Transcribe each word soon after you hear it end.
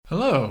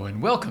Hello,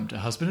 and welcome to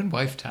Husband and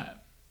Wife Time,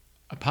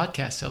 a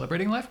podcast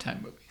celebrating Lifetime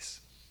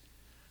movies.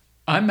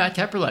 I'm Matt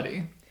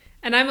Capraletti.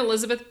 And I'm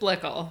Elizabeth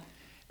Blickel.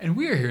 And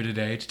we're here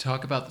today to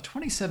talk about the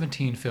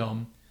 2017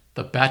 film,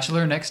 The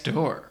Bachelor Next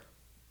Door.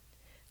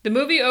 The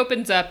movie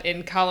opens up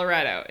in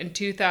Colorado in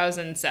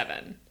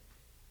 2007.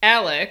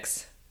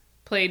 Alex,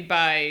 played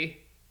by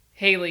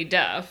Haley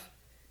Duff,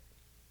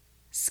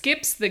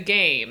 skips the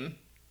game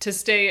to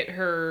stay at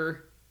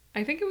her,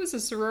 I think it was a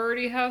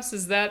sorority house.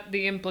 Is that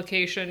the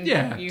implication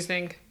you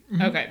think?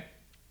 Mm-hmm. Okay.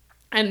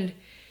 And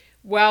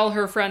while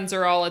her friends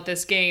are all at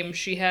this game,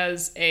 she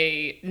has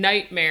a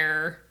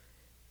nightmare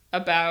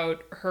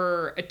about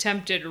her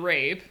attempted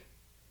rape,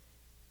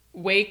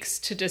 wakes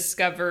to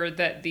discover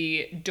that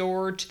the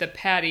door to the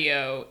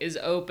patio is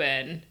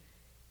open,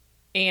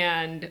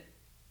 and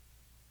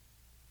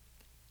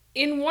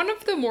in one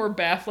of the more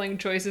baffling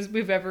choices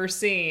we've ever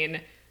seen,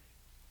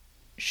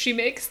 she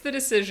makes the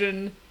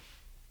decision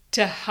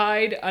to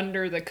hide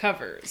under the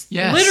covers.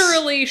 Yes.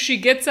 Literally, she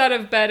gets out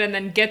of bed and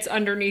then gets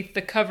underneath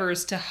the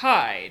covers to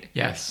hide.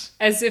 Yes.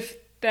 As if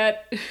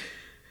that...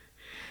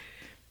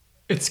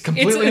 It's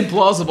completely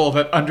implausible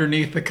that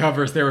underneath the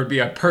covers there would be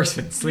a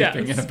person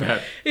sleeping in a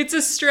bed. It's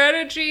a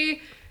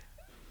strategy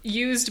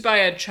used by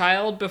a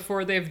child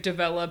before they've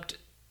developed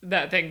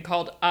that thing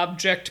called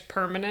object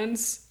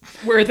permanence,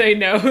 where they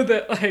know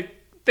that,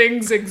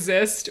 things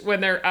exist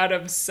when they're out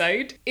of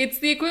sight. It's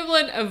the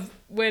equivalent of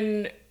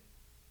when...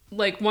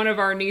 one of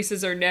our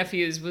nieces or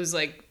nephews was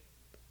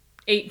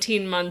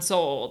 18 months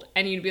old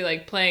and you'd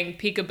be playing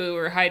peekaboo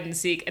or hide and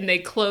seek and they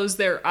close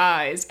their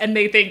eyes and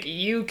they think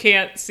you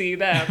can't see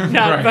them,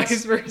 not right.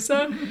 Vice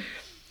versa.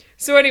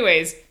 So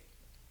anyways,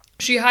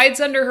 she hides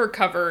under her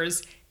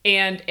covers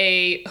and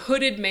a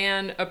hooded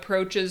man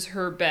approaches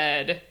her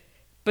bed,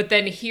 but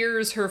then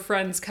hears her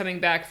friends coming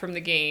back from the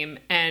game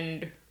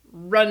and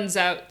runs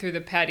out through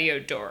the patio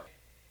door.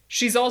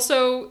 She's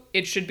also,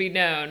 it should be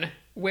known,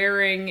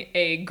 wearing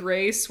a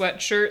gray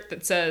sweatshirt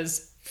that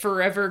says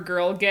Forever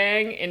Girl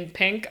Gang in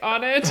pink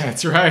on it.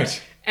 That's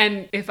right.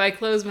 And if I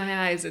close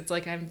my eyes, it's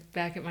like I'm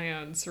back at my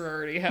own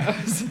sorority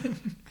house.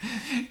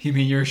 You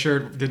mean your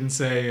shirt didn't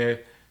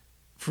say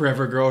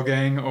Forever Girl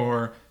Gang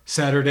or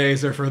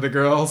Saturdays are for the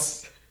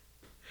girls?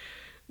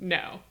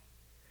 No.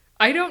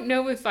 I don't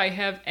know if I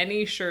have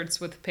any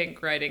shirts with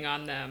pink writing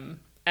on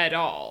them at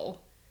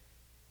all.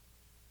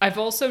 I've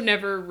also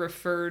never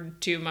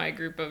referred to my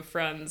group of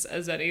friends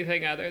as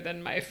anything other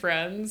than my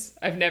friends.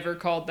 I've never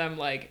called them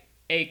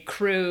a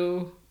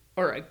crew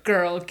or a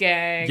girl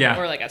gang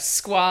or a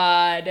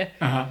squad.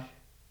 Uh-huh.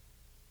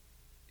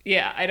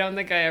 Yeah, I don't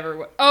think I ever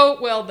would. Oh,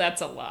 well,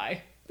 that's a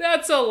lie.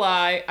 That's a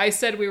lie. I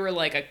said we were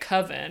a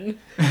coven.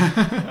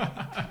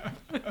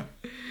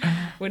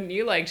 Wouldn't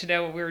you like to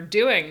know what we were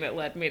doing that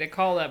led me to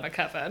call them a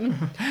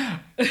coven?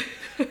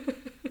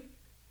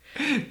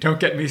 Don't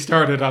get me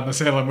started on the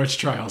Salem witch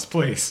trials,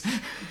 please.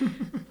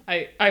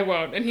 I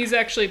won't. And he's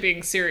actually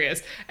being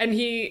serious. And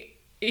he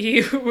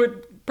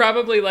would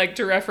probably like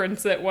to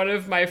reference that one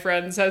of my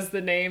friends has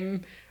the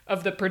name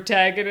of the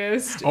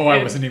protagonist. Oh,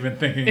 I wasn't even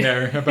thinking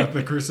there about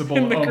the Crucible.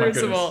 In the oh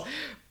Crucible. My goodness.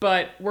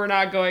 But we're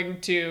not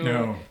going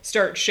to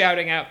start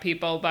shouting out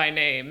people by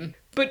name.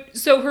 But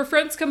so her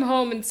friends come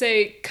home and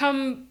say,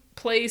 come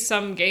play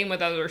some game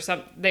with us or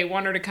something. They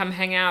want her to come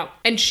hang out.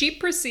 And she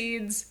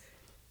proceeds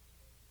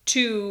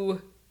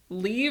to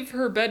leave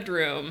her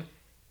bedroom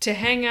to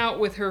hang out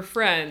with her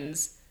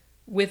friends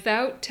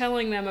without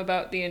telling them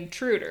about the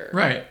intruder.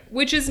 Right.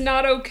 Which is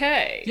not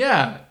okay.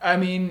 Yeah. I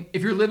mean,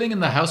 if you're living in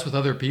the house with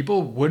other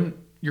people, wouldn't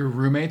your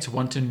roommates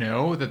want to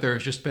know that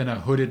there's just been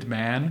a hooded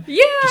man?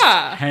 Yeah.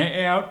 Just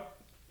hanging out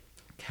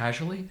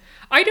casually?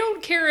 I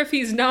don't care if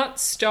he's not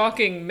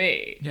stalking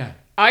me. Yeah.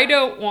 I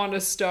don't want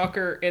a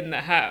stalker in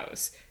the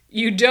house.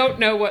 You don't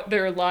know what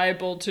they're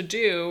liable to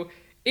do,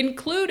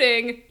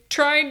 including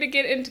trying to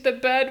get into the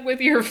bed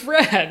with your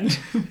friend.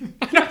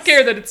 I don't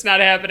care that it's not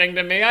happening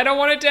to me. I don't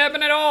want it to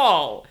happen at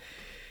all.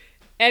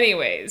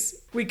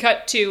 Anyways, we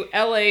cut to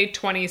LA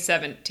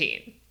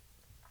 2017.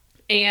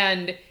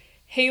 And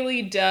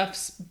Haley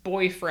Duff's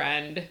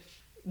boyfriend,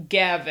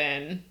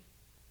 Gavin,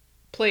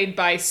 played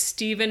by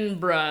Stephen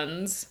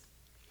Bruns,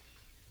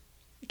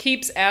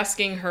 keeps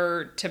asking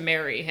her to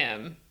marry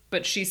him,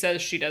 but she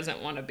says she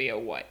doesn't want to be a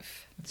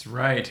wife. That's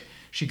right.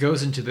 She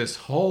goes into this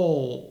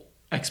whole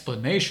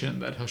explanation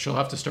that she'll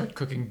have to start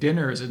cooking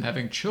dinners and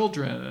having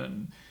children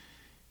and...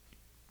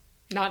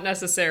 Not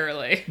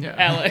necessarily,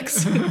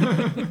 Alex.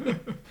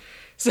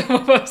 Some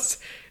of us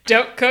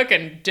don't cook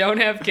and don't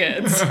have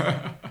kids.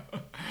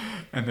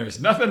 And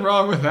there's nothing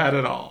wrong with that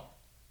at all.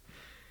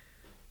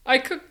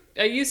 I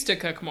used to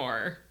cook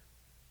more,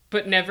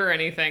 but never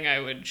anything I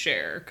would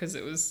share because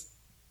it was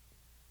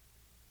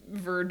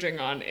verging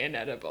on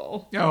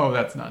inedible. Oh,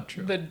 that's not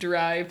true. The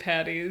dry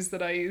patties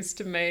that I used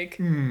to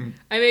make.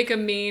 I make a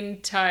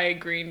mean Thai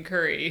green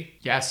curry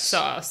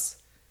sauce.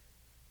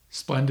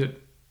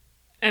 Splendid.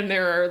 And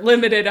there are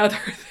limited other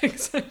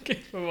things I'm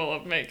capable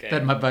of making.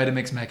 That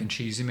Vitamix mac and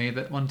cheese you made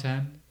that one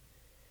time?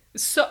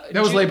 So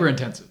that was labor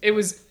intensive. It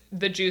was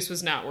the juice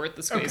was not worth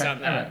the squeeze Okay,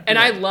 on that. all right, And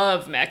yeah. I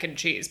love mac and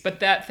cheese, but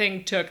that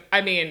thing took,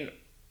 I mean,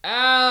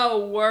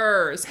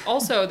 hours.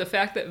 Also, the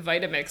fact that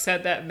Vitamix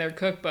had that in their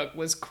cookbook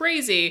was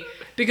crazy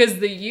because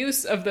the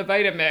use of the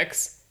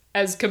Vitamix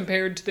as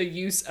compared to the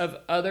use of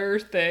other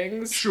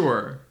things,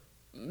 Sure.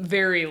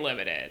 very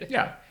limited.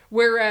 Yeah.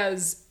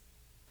 Whereas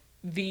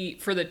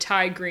for the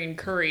Thai green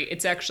curry,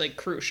 it's actually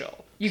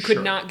crucial. You could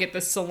Sure. not get the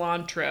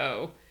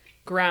cilantro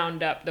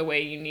ground up the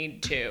way you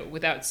need to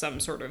without some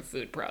sort of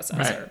food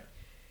processor. Right.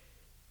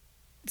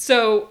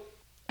 So,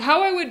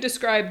 how I would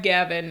describe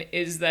Gavin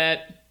is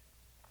that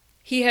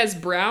he has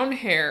brown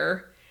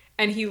hair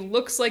and he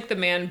looks like the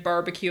man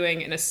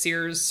barbecuing in a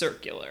Sears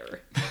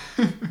circular.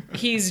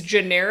 He's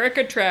generic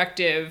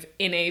attractive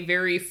in a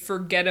very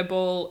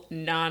forgettable,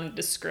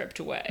 nondescript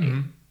way.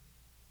 Mm-hmm.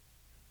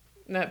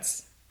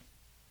 That's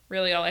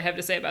really all I have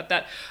to say about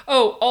that.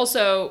 Oh,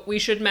 also, we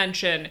should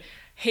mention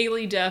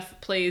Haley Duff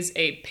plays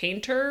a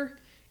painter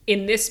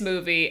in this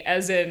movie,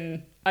 as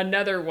in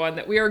another one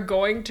that we are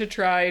going to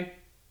try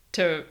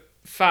to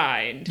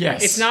find.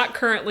 Yes. It's not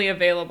currently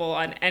available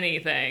on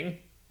anything,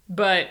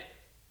 but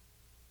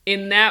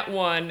in that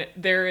one,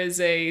 there is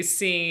a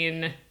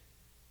scene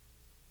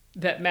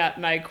that Matt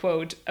and I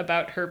quote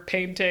about her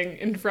painting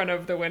in front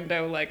of the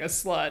window like a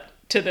slut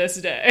to this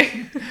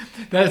day.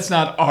 That's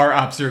not our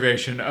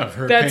observation of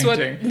her That's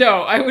painting. what.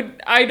 No,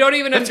 I don't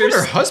even That's understand. what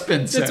her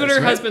husband says. That's what her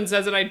right? husband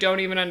says, and I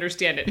don't even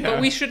understand it. Yeah.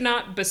 But we should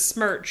not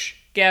besmirch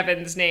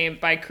Gavin's name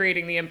by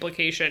creating the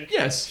implication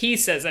Yes. he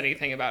says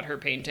anything about her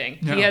painting.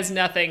 No. He has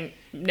nothing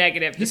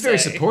negative He's to very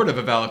say. supportive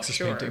of Alex's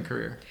Sure. painting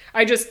career.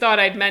 I just thought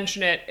I'd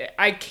mention it.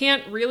 I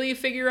can't really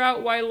figure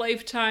out why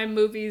Lifetime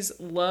movies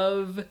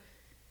love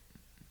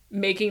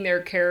making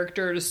their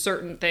characters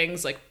certain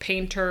things, like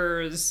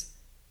painters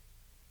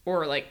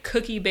or like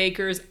cookie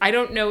bakers. I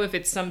don't know if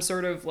it's some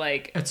sort of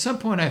like... At some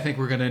point, I think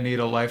we're going to need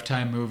a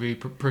Lifetime movie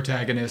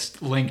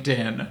protagonist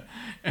LinkedIn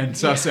and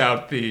suss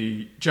out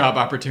the job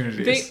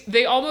opportunities.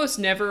 They almost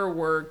never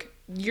work.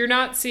 You're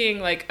not seeing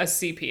like a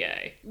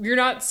CPA. You're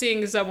not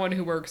seeing someone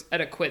who works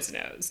at a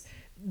Quiznos.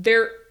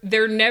 They're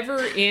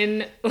never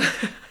in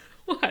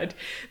what?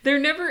 They're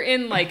never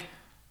in like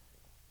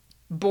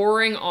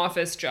boring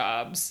office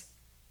jobs.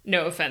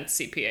 No offense,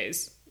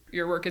 CPAs.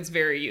 Your work is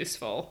very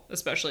useful,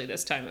 especially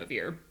this time of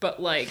year.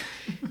 But like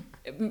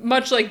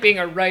much like being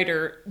a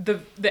writer,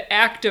 the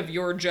act of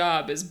your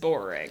job is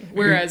boring.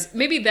 Whereas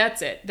maybe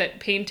that's it. That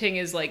painting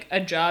is like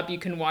a job you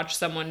can watch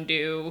someone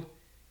do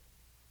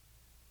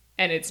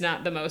and it's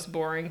not the most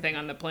boring thing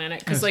on the planet.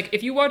 Because like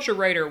if you watch a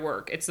writer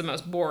work, it's the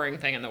most boring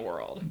thing in the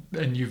world.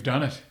 And you've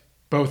done it.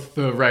 Both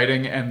the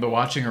writing and the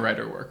watching a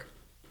writer work.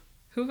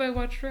 Who have I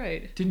watched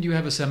write? Didn't you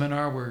have a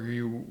seminar where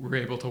you were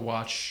able to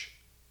watch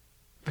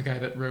the guy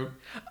that wrote?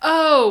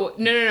 Oh,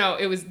 no.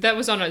 That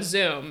was on a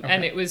Zoom,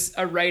 and Okay. it was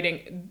a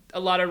writing. A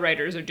lot of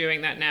writers are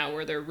doing that now,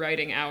 where they're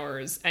writing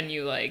hours, and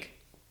you like.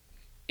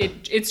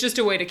 It's just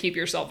a way to keep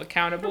yourself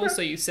accountable.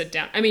 So you sit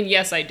down. I mean,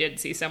 yes, I did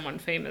see someone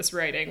famous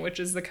writing, which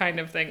is the kind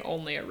of thing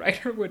only a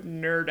writer would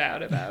nerd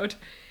out about.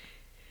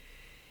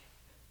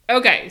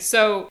 Okay,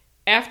 so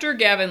after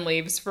Gavin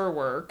leaves for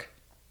work,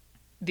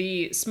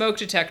 the smoke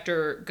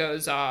detector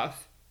goes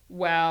off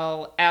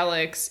while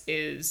Alex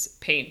is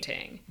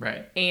painting.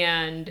 Right.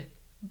 And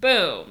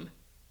boom,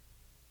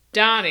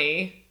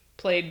 Donnie,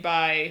 played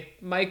by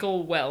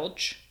Michael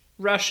Welch,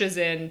 rushes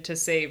in to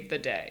save the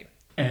day.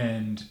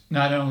 And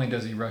not only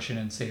does he rush in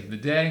and save the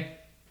day,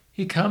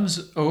 he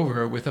comes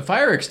over with a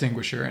fire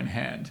extinguisher in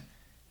hand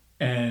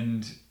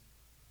and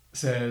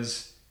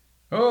says,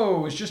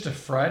 "Oh, it's just a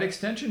fried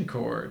extension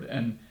cord."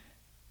 And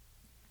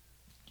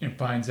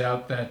finds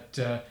out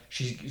that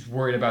she's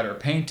worried about her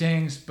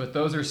paintings, but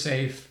those are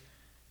safe.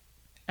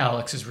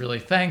 Alex is really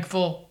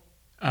thankful.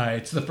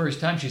 It's the first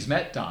time she's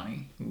met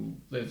Donnie, who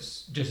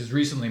lives just as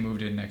recently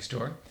moved in next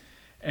door.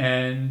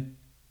 And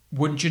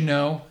wouldn't you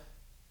know,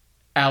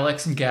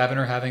 Alex and Gavin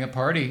are having a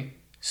party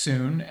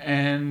soon,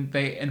 and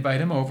they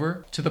invite him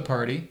over to the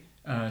party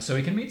so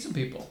he can meet some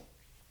people.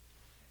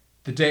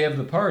 The day of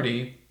the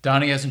party,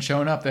 Donnie hasn't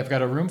shown up. They've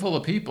got a room full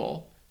of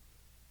people,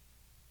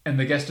 and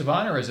the guest of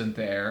honor isn't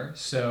there.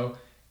 So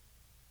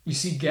you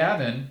see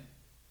Gavin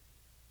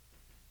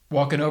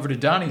walking over to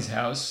Donnie's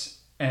house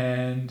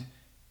and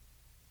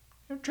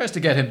tries to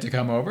get him to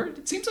come over.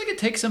 It seems like it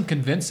takes some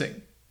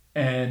convincing.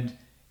 And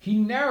he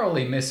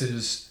narrowly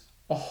misses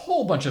a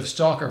whole bunch of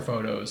stalker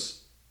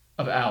photos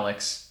of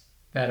Alex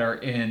that are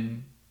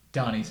in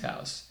Donnie's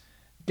house.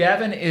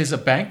 Gavin is a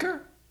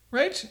banker,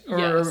 right? Or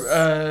Yes.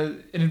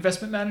 an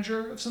investment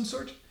manager of some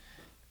sort.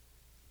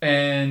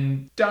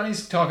 And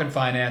Donnie's talking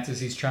finances.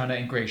 He's trying to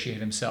ingratiate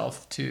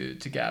himself to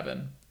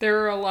Gavin. There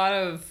are a lot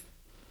of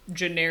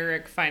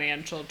generic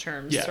financial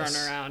terms Yes. thrown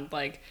around,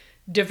 like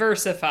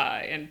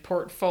diversify and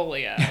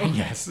portfolio.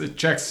 Yes, it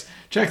checks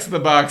the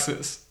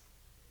boxes.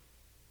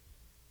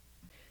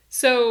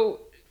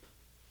 So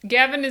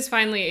Gavin is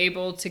finally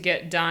able to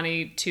get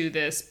Donnie to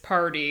this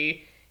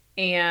party,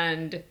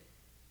 and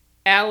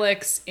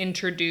Alex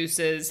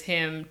introduces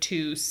him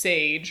to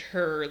Sage,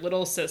 her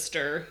little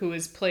sister, who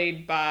is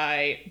played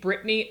by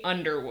Brittany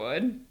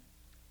Underwood.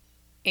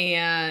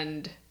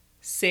 and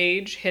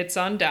Sage hits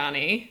on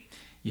Donnie.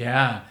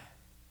 Yeah.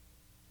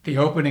 The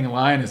opening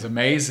line is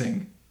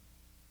amazing.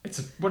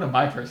 It's one of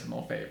my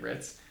personal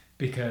favorites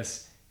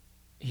because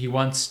she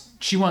wants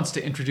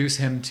to introduce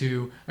him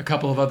to a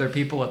couple of other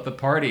people at the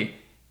party.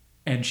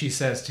 And she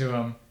says to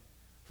him,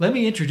 "Let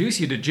me introduce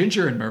you to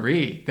Ginger and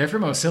Marie. They're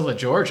from Ocilla,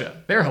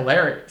 Georgia. They're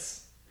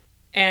hilarious."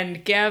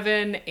 And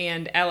Gavin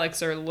and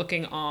Alex are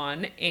looking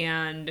on,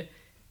 and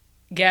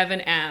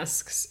Gavin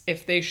asks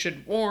if they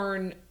should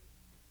warn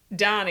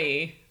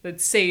Donnie that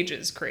Sage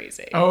is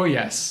crazy. Oh,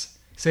 yes.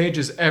 Sage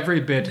is every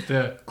bit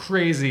the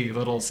crazy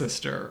little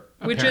sister,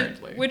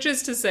 apparently. Which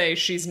is to say,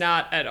 she's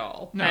not at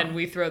all. No. And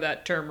we throw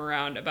that term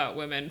around about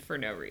women for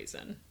no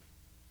reason.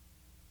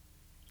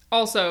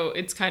 Also,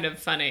 it's kind of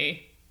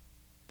funny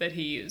that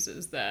he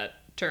uses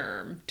that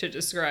term to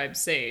describe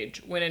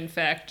Sage, when in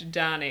fact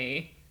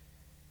Donnie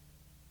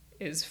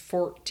is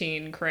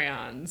 14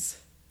 crayons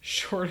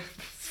short of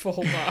the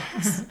full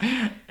box.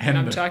 And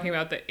I'm talking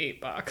about the 8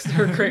 box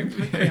or Great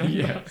Crayon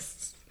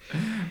Yes.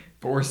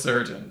 For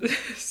certain.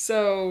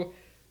 So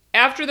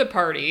after the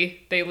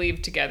party, they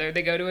leave together.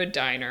 They go to a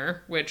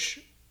diner,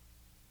 which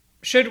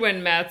should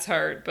win Matt's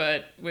heart,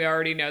 but we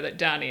already know that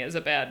Donnie is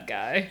a bad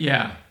guy.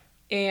 Yeah.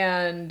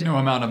 And no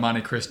amount of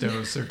Monte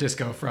Cristos or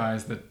disco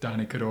fries that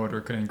Donnie could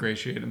order could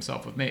ingratiate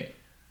himself with me.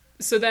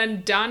 So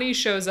then Donnie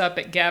shows up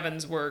at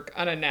Gavin's work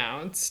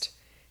unannounced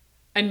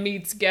and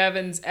meets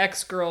Gavin's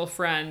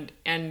ex-girlfriend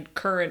and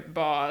current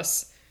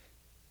boss.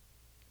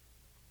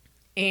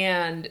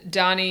 And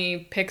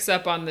Donnie picks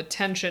up on the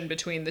tension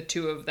between the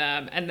two of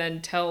them and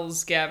then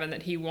tells Gavin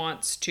that he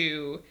wants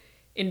to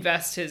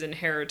invest his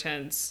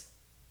inheritance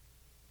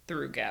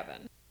through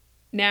Gavin.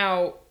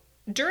 Now,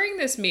 during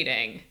this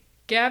meeting,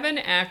 Gavin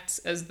acts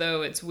as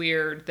though it's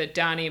weird that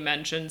Donnie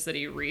mentions that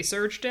he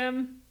researched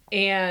him.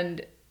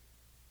 And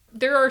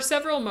there are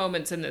several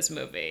moments in this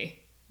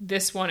movie,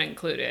 this one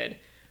included,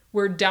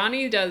 where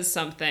Donnie does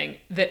something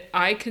that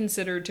I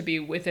consider to be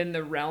within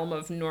the realm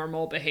of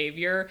normal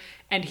behavior,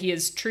 and he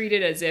is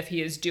treated as if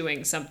he is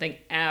doing something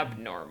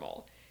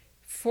abnormal.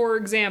 For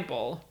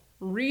example,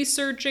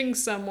 researching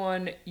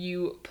someone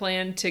you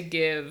plan to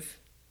give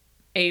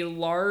a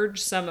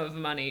large sum of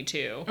money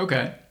to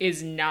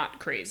is not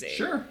crazy.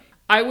 Sure.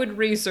 I would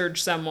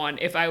research someone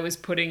if I was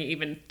putting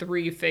even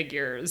 3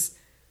 figures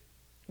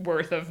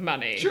worth of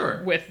money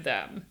with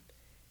them.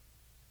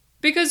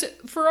 Because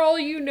for all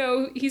you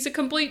know, he's a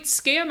complete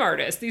scam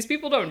artist. These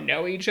people don't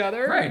know each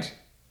other. Right.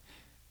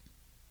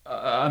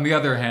 On the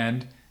other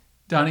hand,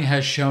 Donnie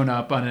has shown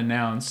up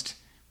unannounced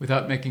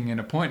without making an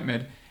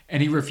appointment,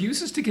 and he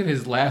refuses to give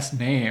his last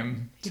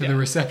name to the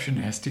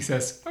receptionist. He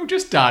says, "Oh,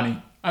 just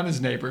Donnie. I'm his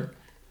neighbor."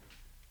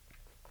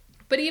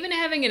 But even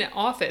having an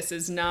office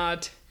is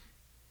not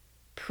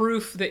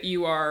proof that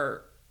you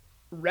are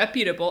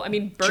reputable. I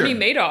mean, Bernie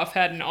Madoff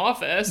had an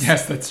office.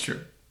 Yes, that's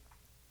true.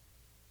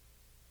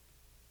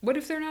 What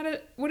if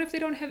what if they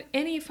don't have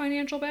any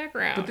financial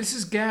background? But this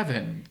is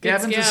Gavin.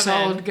 Gavin's a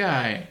solid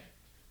guy.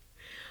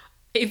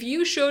 If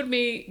you showed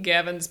me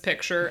Gavin's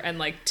picture and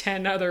like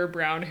 10 other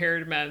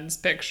brown-haired men's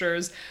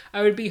pictures,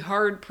 I would be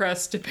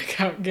hard-pressed to pick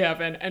out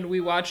Gavin, and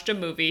we watched a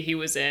movie he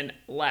was in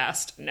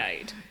last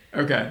night.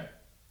 Okay.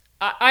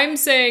 I'm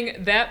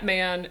saying that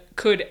man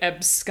could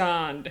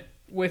abscond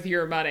with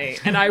your money,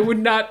 and I would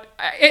not...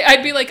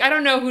 I'd be like, I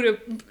don't know who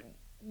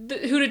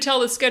to tell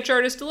the sketch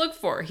artist to look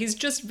for. He's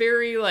just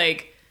very,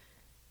 like...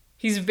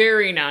 He's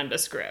very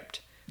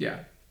nondescript.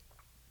 Yeah.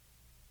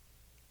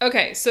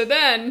 Okay, so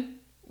then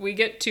we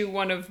get to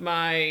one of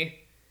my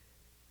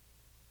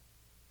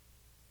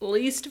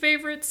least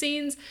favorite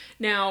scenes.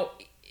 Now,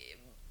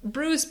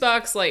 Bruce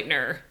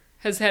Boxleitner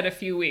has had a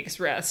few weeks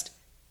rest.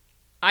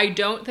 I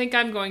don't think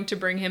I'm going to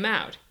bring him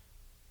out.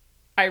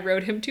 I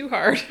rode him too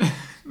hard.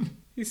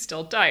 He's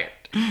still tired.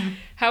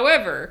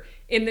 However,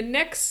 in the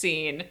next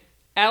scene,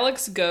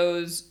 Alex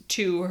goes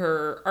to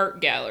her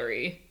art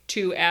gallery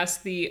to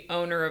ask the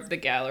owner of the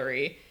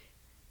gallery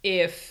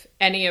if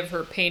any of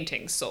her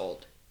paintings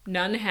sold.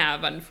 None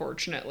have,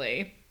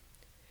 unfortunately.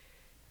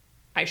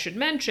 I should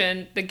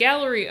mention, the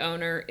gallery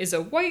owner is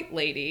a white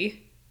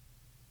lady.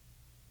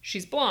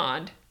 She's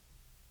blonde,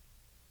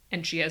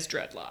 and she has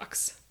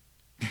dreadlocks.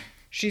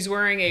 She's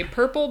wearing a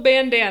purple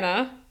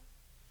bandana,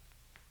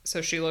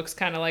 so she looks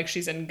kind of like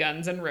she's in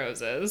Guns N'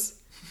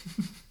 Roses.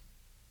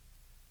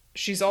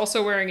 She's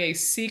also wearing a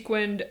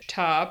sequined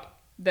top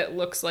that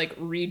looks like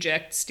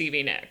reject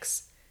Stevie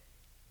Nicks.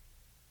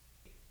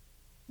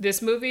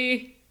 This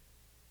movie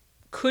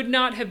could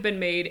not have been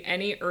made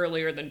any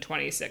earlier than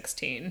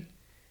 2016.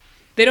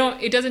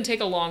 It doesn't take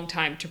a long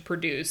time to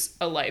produce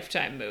a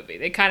Lifetime movie.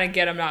 They kind of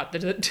get them out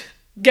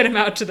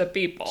to the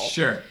people.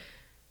 Sure.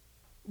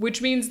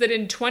 Which means that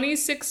in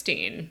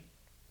 2016,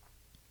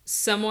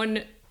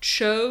 someone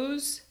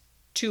chose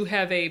to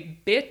have a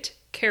bit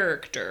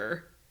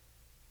character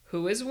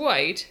who is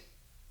white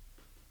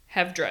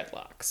have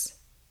dreadlocks.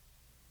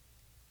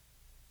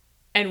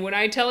 And when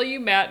I tell you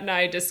Matt and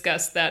I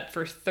discussed that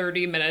for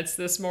 30 minutes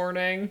this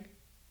morning,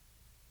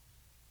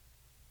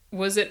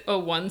 Was it a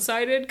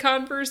one-sided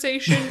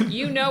conversation?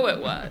 You know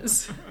it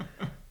was.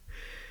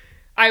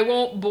 I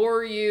won't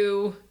bore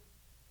you.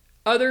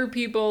 Other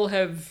people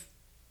have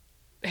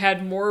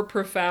had more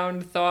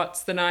profound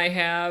thoughts than I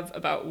have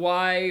about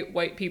why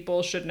white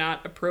people should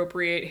not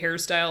appropriate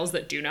hairstyles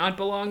that do not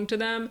belong to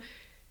them.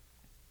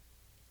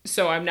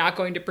 So I'm not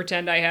going to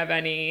pretend I have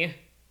any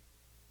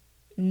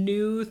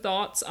new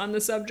thoughts on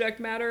the subject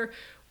matter.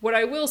 What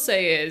I will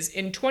say is,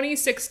 in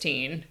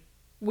 2016,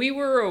 we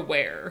were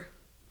aware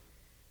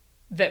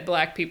that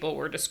black people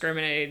were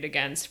discriminated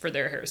against for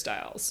their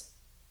hairstyles.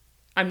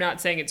 I'm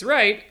not saying it's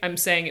right, I'm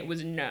saying it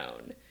was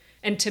known.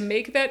 And to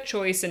make that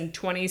choice in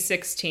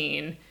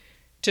 2016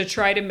 to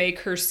try to make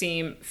her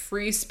seem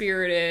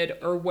free-spirited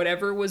or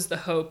whatever was the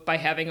hope by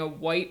having a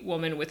white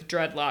woman with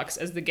dreadlocks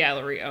as the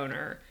gallery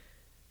owner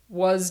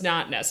was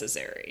not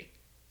necessary.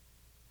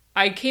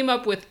 I came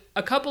up with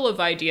a couple of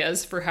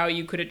ideas for how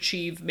you could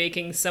achieve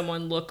making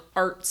someone look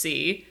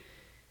artsy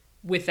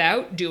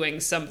without doing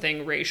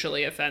something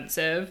racially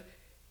offensive.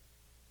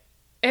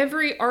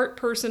 Every art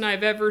person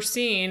I've ever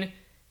seen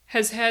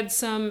has had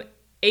some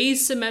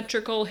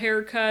asymmetrical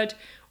haircut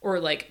or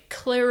like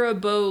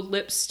Clarabow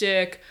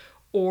lipstick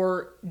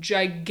or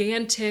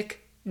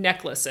gigantic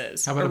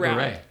necklaces. How about around.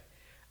 a beret?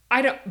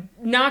 I don't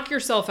knock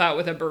yourself out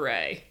with a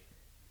beret.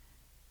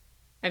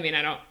 I mean,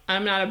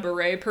 I'm not a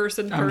beret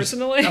person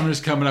personally. I'm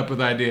just coming up with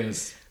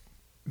ideas.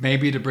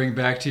 Maybe to bring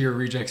back to your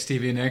reject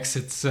Stevie Nicks,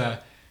 it's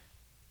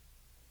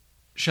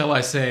shall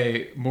I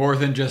say, more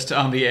than just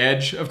on the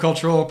edge of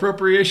cultural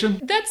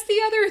appropriation? That's the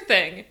other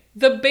thing.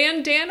 The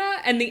bandana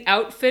and the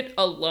outfit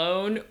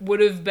alone would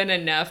have been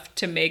enough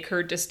to make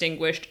her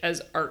distinguished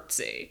as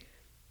artsy.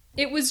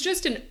 It was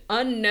just an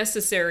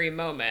unnecessary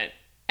moment.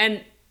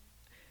 And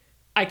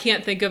I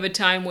can't think of a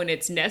time when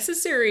it's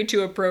necessary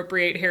to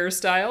appropriate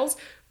hairstyles.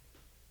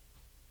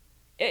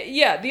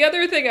 Yeah, the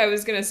other thing I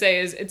was going to say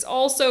is it's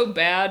also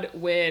bad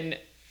when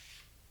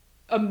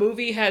a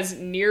movie has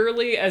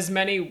nearly as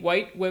many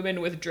white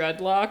women with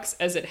dreadlocks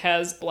as it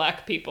has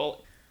black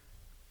people.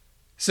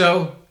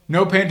 So,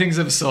 no paintings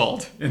have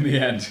sold in the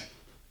end.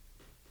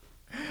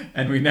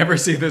 And we never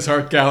see this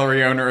art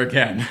gallery owner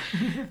again.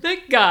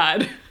 Thank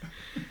God.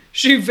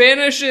 She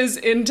vanishes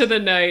into the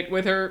night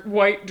with her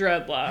white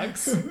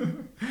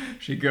dreadlocks.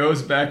 She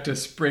goes back to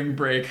spring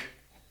break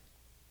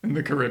in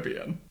the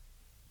Caribbean.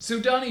 So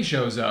Donnie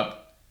shows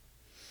up,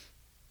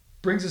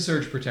 brings a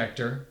surge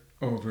protector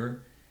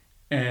over,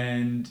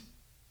 and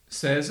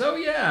says, oh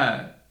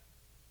yeah,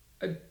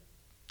 I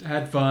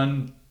had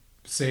fun.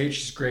 Sage,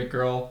 she's a great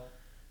girl.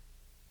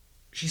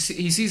 He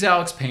sees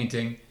Alex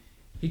painting.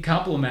 He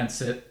compliments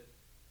it.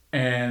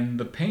 And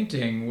the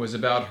painting was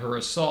about her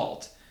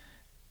assault.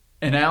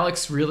 And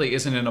Alex really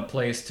isn't in a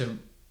place to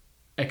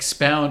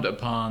expound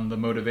upon the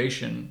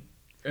motivation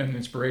and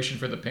inspiration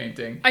for the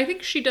painting. I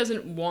think she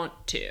doesn't want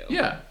to.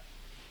 Yeah.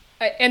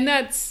 And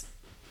that's...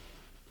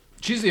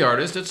 She's the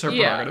artist. It's her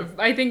prerogative.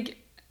 I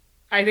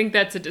think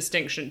that's a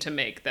distinction to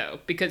make, though,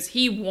 because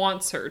he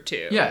wants her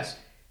to. Yes.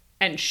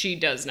 And she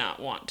does not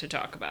want to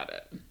talk about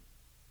it.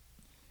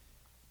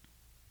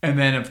 And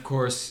then, of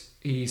course,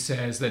 he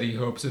says that he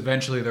hopes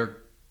eventually they'll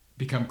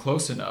become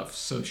close enough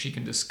so she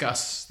can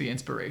discuss the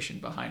inspiration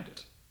behind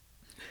it.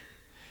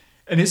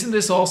 And isn't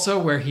this also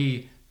where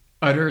he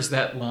utters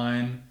that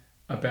line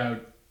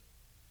about...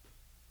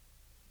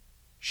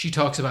 She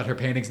talks about her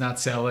paintings not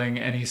selling,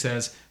 and he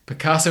says,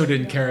 Picasso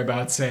didn't care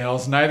about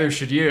sales, neither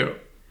should you.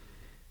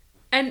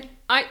 And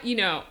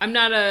I'm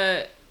not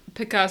a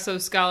Picasso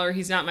scholar.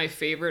 He's not my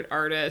favorite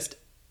artist.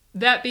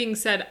 That being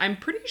said, I'm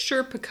pretty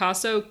sure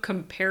Picasso,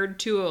 compared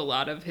to a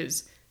lot of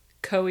his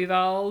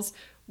coevals,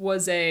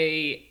 was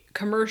a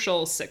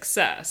commercial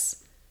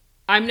success.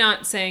 I'm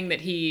not saying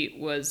that he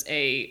was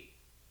a,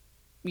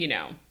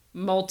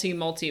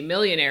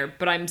 multi-millionaire,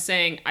 but I'm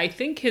saying I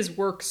think his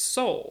work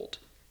sold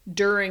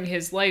during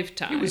his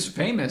lifetime. He was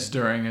famous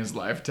during his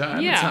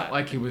lifetime. Yeah. It's not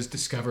like he was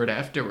discovered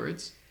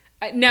afterwards.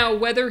 Now,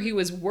 whether he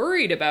was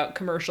worried about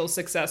commercial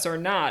success or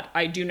not,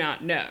 I do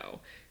not know.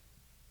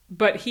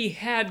 But he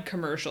had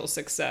commercial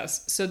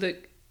success, so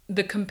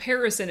the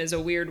comparison is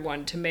a weird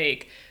one to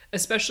make,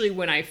 especially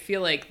when I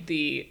feel like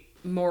the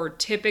more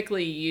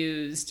typically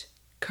used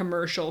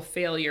commercial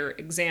failure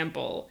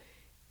example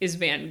is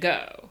Van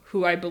Gogh,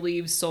 who I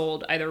believe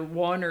sold either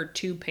 1 or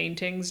 2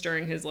 paintings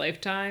during his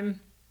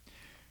lifetime.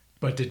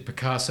 But did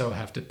Picasso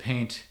have to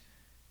paint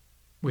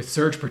with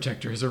surge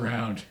protectors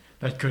around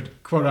that could,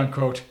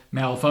 quote-unquote,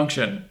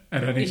 malfunction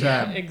at any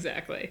time? Yeah,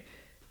 exactly.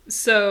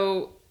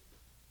 So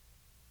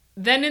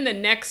then in the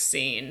next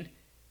scene,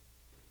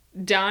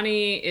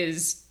 Donnie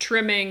is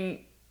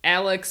trimming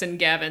Alex and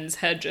Gavin's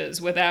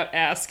hedges without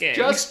asking.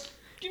 Just,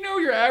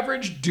 your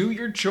average doing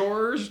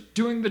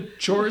the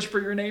chores for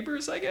your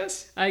neighbors, I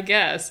guess? I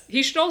guess.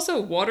 He should also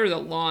water the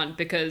lawn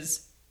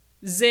because,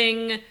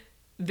 zing,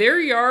 their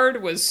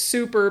yard was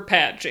super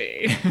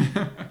patchy.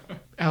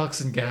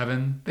 Alex and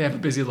Gavin, they have a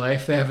busy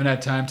life. They haven't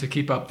had time to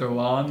keep up their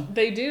lawn.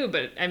 They do,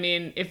 but I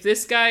mean, if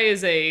this guy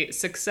is a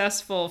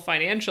successful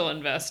financial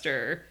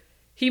investor,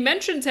 he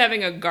mentions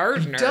having a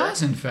gardener. He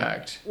does, in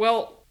fact.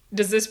 Well,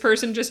 does this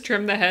person just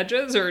trim the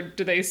hedges, or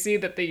do they see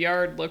that the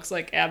yard looks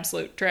like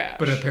absolute trash?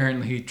 But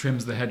apparently he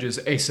trims the hedges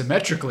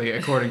asymmetrically,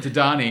 according to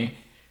Donnie,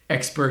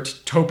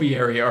 expert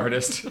topiary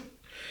artist.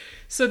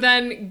 So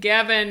then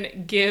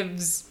Gavin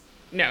gives...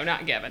 No,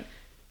 not Gavin.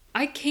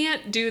 I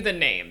can't do the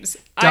names.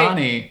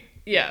 Donnie.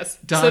 Yes.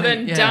 Donnie, so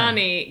then yeah.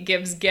 Donnie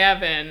gives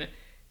Gavin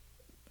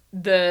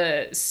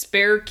the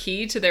spare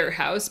key to their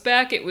house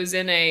back. It was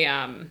in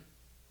a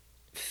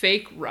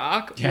fake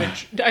rock, Yeah.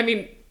 which, I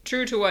mean,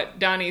 true to what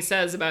Donnie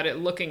says about it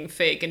looking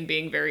fake and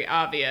being very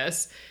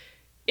obvious,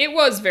 it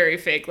was very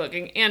fake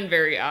looking and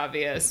very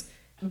obvious.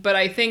 But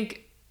I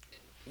think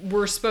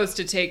we're supposed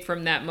to take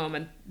from that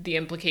moment the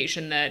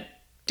implication that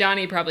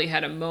Donnie probably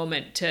had a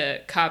moment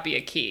to copy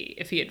a key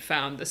if he had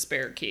found the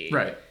spare key.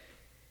 Right.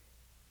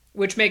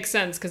 Which makes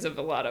sense because of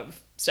a lot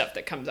of stuff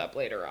that comes up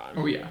later on.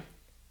 Oh, yeah.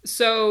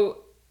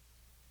 So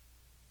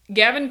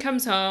Gavin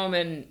comes home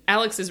and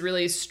Alex is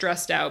really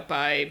stressed out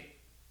by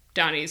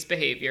Donnie's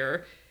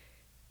behavior.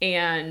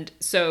 And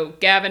so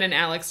Gavin and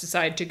Alex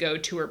decide to go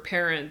to her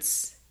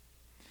parents'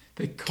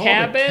 They call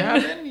cabin? it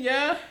cabin?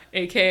 Yeah.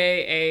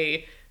 aka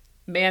a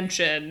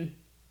mansion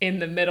in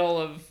the middle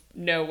of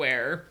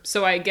nowhere.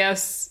 So I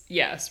guess,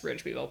 yes,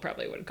 rich people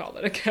probably would call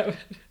it a cabin.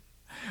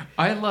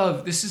 I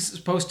love, this is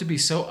supposed to be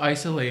so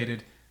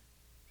isolated.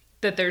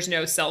 That there's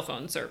no cell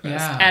phone service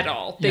Yeah. at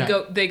all. They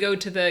Yeah. they go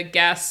to the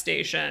gas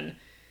station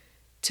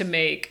to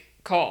make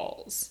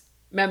calls.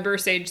 Remember,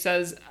 Sage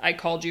says, I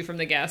called you from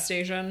the gas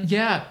station?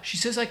 Yeah, she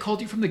says I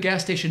called you from the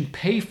gas station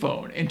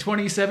payphone in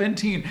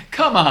 2017.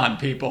 Come on,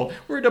 people.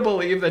 We're to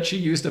believe that she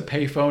used a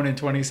payphone in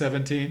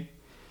 2017.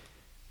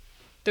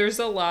 There's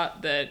a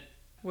lot that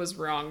was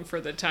wrong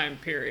for the time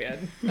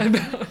period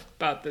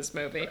about this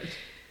movie. Right.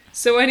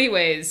 So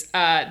anyways,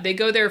 they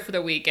go there for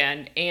the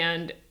weekend,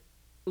 and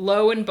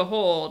lo and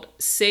behold,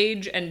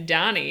 Sage and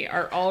Donnie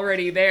are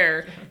already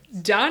there.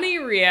 Donnie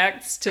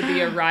reacts to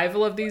the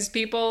arrival of these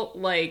people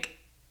like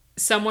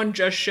someone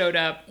just showed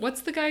up.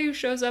 What's the guy who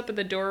shows up at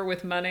the door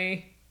with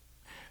money?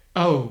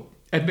 Oh,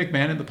 Ed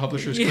McMahon and the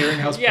Publishers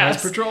Clearinghouse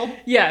Yes. Prize Patrol?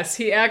 Yes,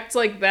 he acts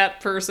like that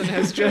person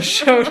has just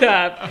showed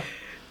up.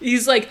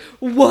 He's like,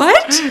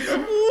 what?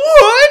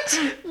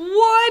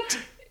 What?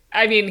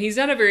 I mean, he's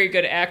not a very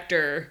good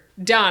actor.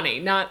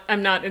 Donnie,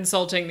 I'm not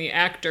insulting the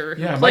actor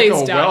who plays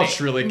Michael Donnie.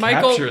 Welch really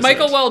captures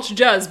Michael it. Welch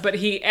does, but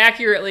he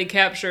accurately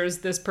captures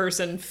this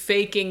person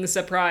faking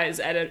surprise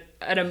at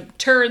a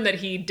turn that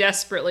he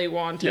desperately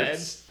wanted.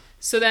 Yes.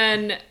 So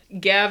then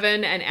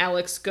Gavin and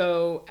Alex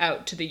go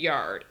out to the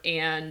yard,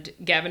 and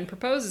Gavin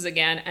proposes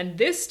again, and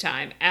this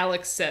time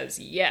Alex says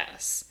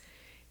yes.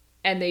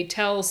 And they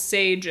tell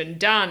Sage and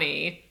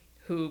Donnie,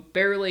 who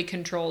barely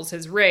controls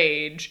his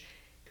rage.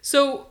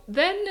 So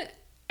then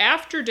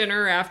after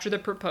dinner, after the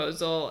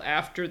proposal,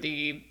 after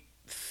the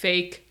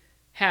fake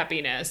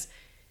happiness,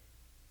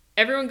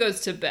 everyone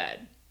goes to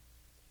bed.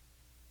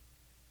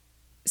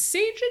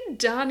 Sage and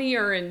Donnie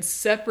are in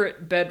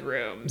separate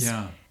bedrooms.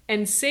 Yeah.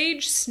 And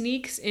Sage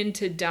sneaks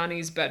into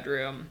Donnie's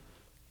bedroom,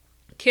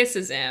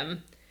 kisses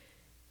him.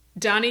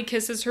 Donnie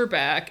kisses her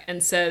back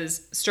and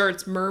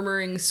starts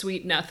murmuring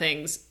sweet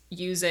nothings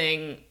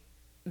using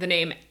the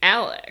name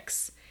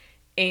Alex.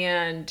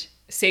 And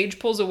Sage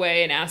pulls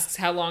away and asks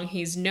how long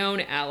he's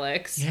known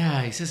Alex.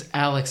 Yeah, he says,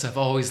 Alex, I've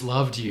always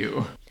loved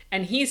you.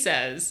 And he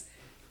says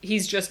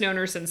he's just known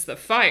her since the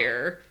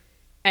fire.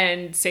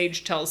 And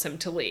Sage tells him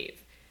to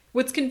leave.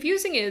 What's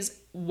confusing is,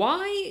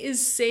 why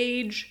is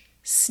Sage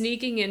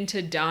sneaking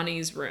into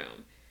Donnie's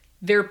room?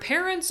 Their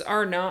parents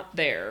are not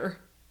there.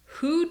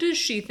 Who does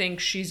she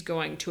think she's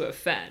going to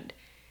offend?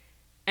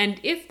 And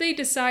if they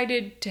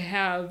decided to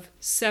have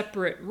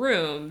separate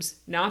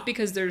rooms, not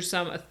because there's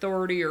some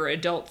authority or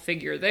adult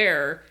figure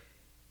there,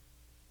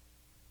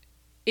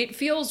 it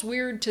feels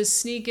weird to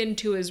sneak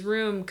into his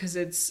room because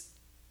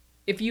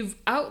if you've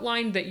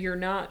outlined that you're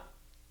not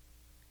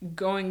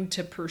going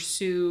to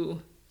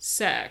pursue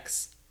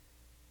sex,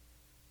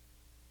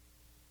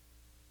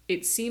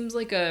 it seems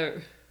like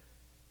a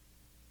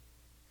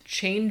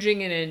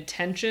changing in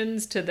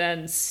intentions to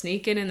then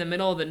sneak in the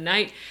middle of the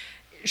night.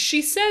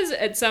 She says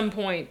at some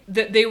point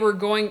that they were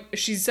going,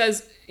 she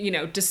says,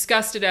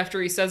 disgusted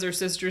after he says her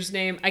sister's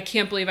name, I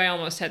can't believe I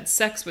almost had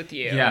sex with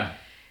you. Yeah.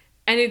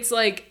 And it's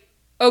like,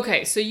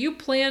 okay, so you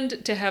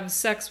planned to have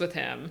sex with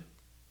him,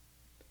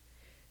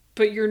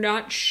 but you're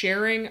not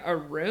sharing a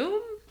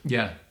room?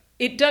 Yeah.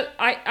 It does.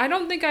 I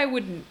don't think I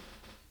would.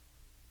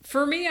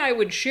 For me, I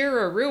would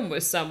share a room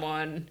with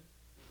someone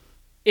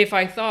if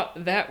I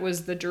thought that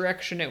was the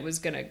direction it was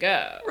going to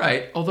go.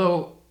 Right.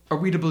 Although, are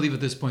we to believe at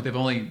this point they've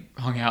only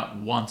hung out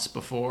once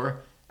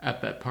before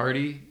at that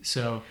party?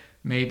 So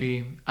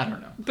maybe, I don't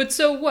know. But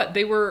so what?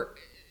 They were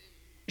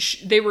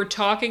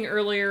talking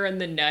earlier in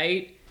the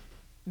night.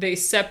 They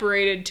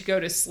separated to go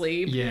to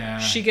sleep. Yeah.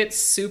 She gets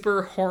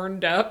super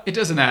horned up. It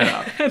doesn't add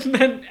up.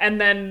 and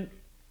then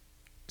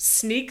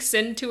sneaks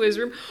into his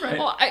room. Right.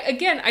 Well,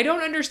 I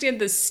don't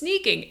understand the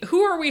sneaking.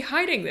 Who are we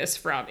hiding this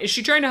from? Is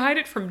she trying to hide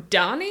it from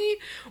Donnie?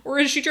 Or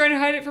is she trying to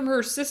hide it from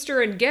her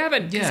sister and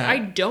Gavin? Because Yeah. I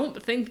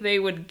don't think they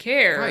would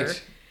care.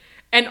 Right.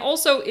 And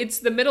also, it's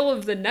the middle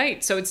of the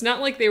night, so it's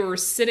not like they were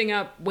sitting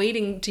up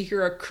waiting to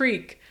hear a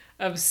creak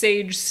of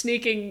Sage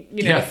sneaking,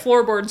 Yeah.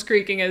 floorboards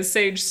creaking as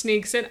Sage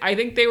sneaks in. I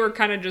think they were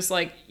kind of just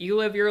like, you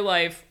live your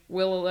life,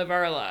 we'll live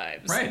our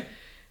lives. Right.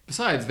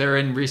 Besides, they're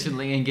in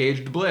recently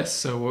engaged bliss,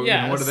 so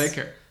what do they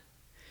care?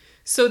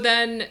 So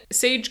then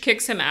Sage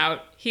kicks him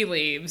out, he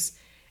leaves,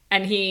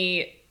 and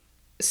he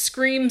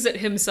screams at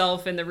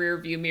himself in the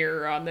rearview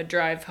mirror on the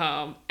drive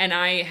home. And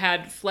I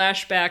had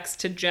flashbacks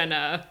to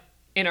Jenna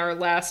in our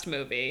last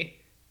movie,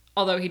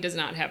 although he does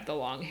not have the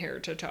long hair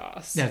to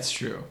toss. That's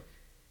true.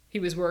 He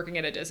was working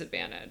at a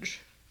disadvantage.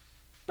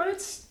 But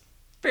it's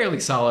fairly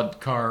solid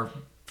car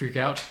freak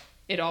out.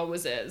 It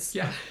always is.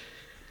 Yeah.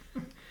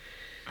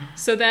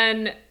 So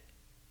then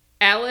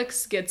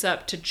Alex gets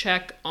up to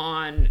check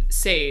on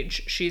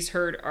Sage. She's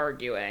heard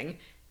arguing.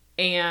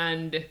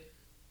 And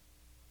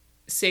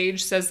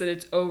Sage says that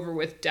it's over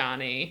with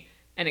Donnie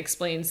and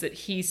explains that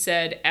he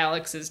said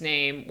Alex's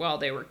name while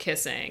they were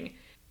kissing.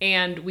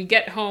 And we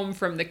get home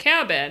from the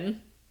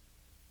cabin,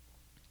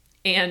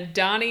 and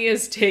Donnie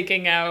is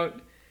taking out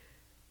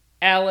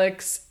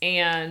Alex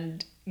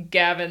and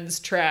Gavin's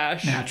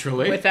trash.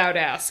 Naturally. Without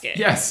asking.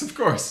 Yes, of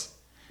course.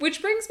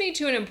 Which brings me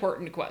to an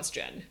important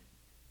question.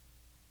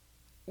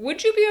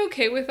 Would you be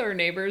okay with our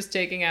neighbors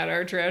taking out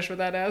our trash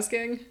without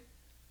asking?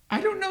 I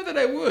don't know that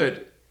I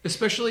would.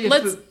 Especially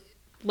if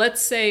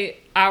Let's say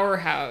our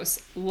house,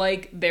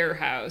 like their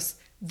house,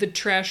 the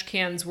trash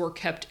cans were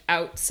kept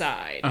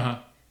outside. Uh-huh.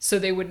 So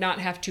they would not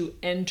have to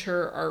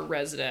enter our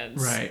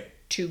residence Right.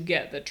 to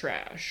get the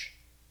trash.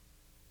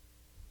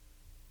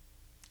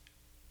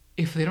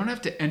 If they don't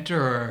have to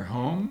enter our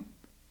home,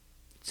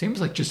 it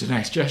seems like just a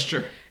nice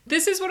gesture.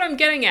 This is what I'm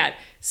getting at.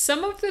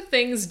 Some of the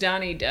things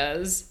Donnie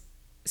does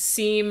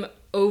seem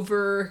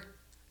over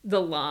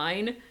the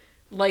line,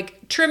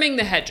 like trimming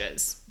the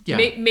hedges. Yeah.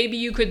 Maybe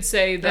you could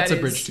say That's that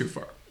a bridge too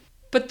far.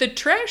 But the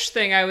trash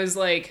thing, I was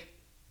like,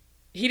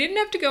 he didn't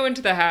have to go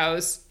into the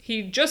house.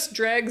 He just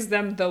drags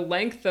them the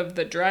length of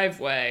the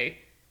driveway,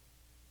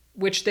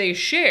 which they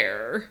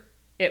share,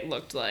 it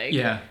looked like.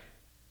 Yeah.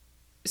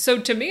 So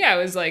to me, I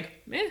was like,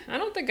 I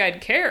don't think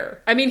I'd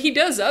care. I mean, he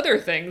does other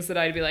things that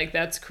I'd be like,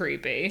 that's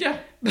creepy. Yeah.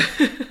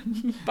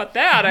 But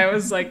that, I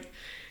was like,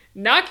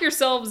 knock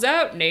yourselves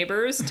out,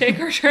 neighbors. Take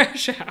our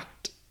trash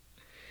out.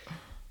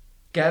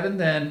 Gavin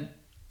then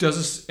does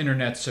this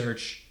internet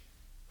search,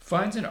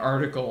 finds an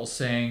article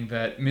saying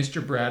that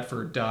Mr.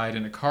 Bradford died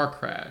in a car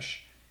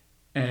crash,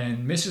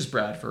 and Mrs.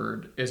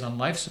 Bradford is on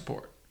life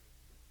support.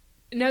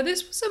 Now,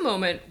 this was a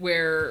moment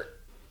where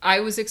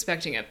I was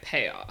expecting a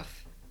payoff.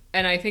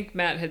 And I think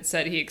Matt had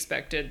said he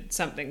expected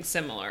something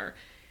similar.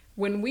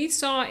 When we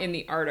saw in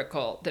the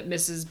article that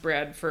Mrs.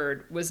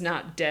 Bradford was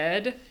not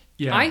dead,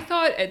 Yeah. I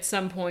thought at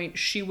some point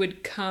she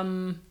would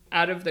come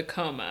out of the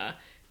coma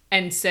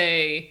and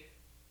say,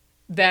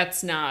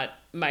 that's not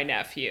my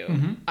nephew.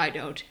 Mm-hmm. I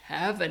don't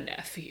have a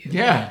nephew.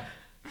 Yeah.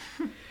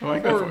 I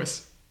like that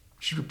voice.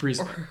 Should reprise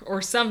that.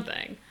 Or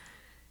something.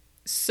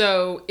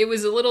 So it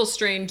was a little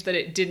strange that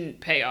it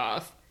didn't pay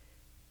off.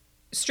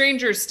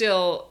 Stranger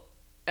still,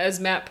 as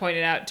Matt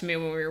pointed out to me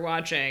when we were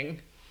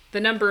watching,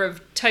 the number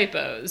of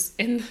typos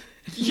in the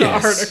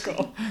Yes.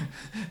 article.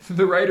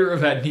 The writer of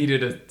that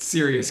needed a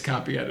serious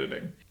copy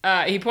editing.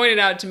 He pointed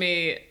out to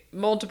me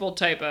multiple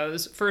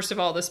typos. First of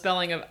all, the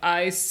spelling of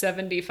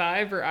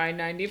I-75 or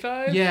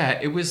I-95. Yeah,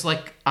 it was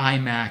like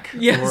iMac.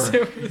 Yes, Or...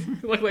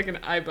 it looked like an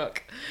iBook.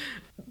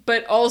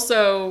 But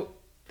also,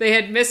 they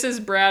had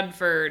Mrs.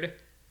 Bradford,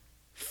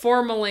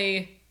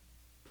 formerly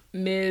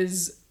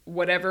Ms.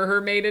 whatever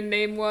her maiden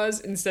name was,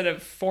 instead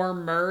of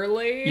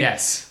formerly.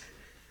 Yes.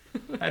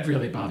 That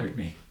really bothered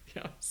me.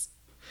 Yes.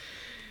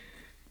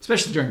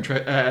 Especially during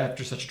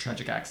after such a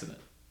tragic accident.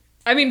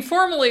 I mean,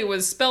 formerly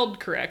was spelled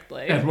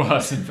correctly. It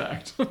was, in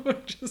fact.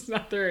 Which is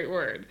not the right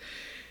word.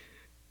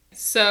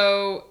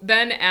 So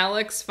then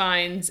Alex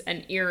finds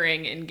an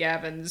earring in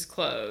Gavin's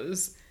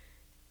clothes,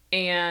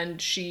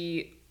 and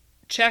she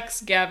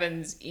checks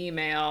Gavin's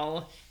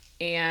email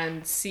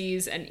and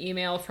sees an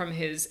email from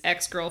his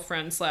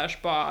ex-girlfriend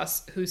 /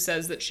 boss who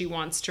says that she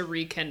wants to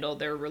rekindle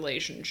their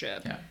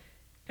relationship. Yeah.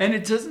 And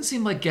it doesn't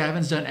seem like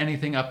Gavin's done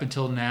anything up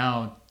until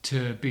now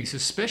to be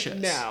suspicious.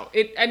 No,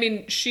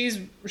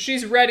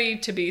 she's ready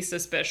to be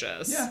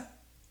suspicious. Yeah.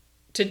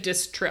 To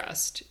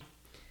distrust.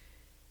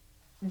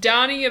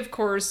 Donnie, of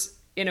course,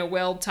 in a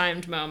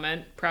well-timed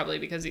moment, probably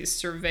because he's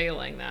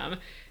surveilling them,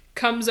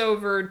 comes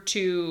over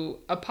to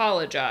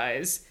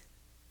apologize,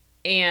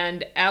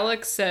 and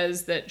Alex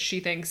says that she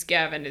thinks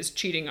Gavin is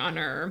cheating on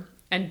her,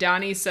 and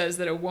Donnie says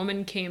that a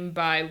woman came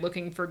by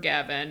looking for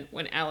Gavin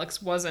when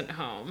Alex wasn't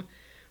home,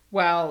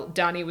 while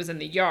Donnie was in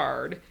the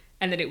yard,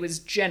 and that it was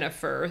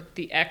Jennifer,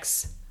 the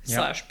ex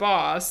 /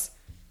 boss.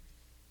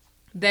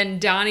 Then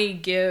Donnie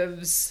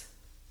gives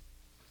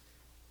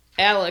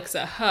Alex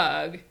a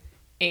hug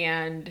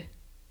and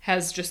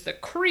has just the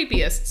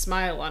creepiest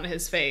smile on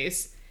his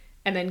face.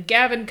 And then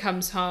Gavin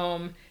comes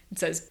home and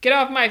says, "Get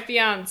off my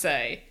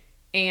fiance,"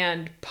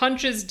 and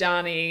punches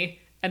Donnie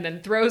and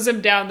then throws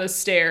him down the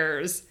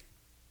stairs.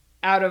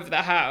 out of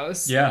the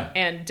house. Yeah.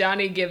 And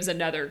Donnie gives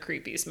another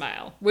creepy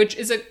smile, which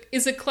is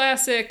a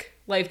classic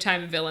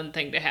Lifetime villain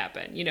thing to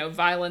happen. You know,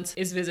 violence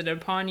is visited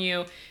upon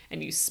you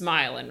and you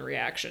smile in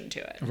reaction to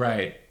it.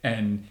 Right.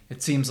 And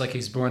it seems like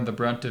he's borne the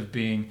brunt of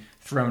being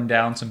thrown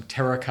down some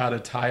terracotta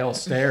tile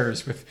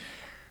stairs with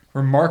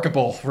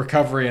remarkable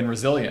recovery and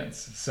resilience.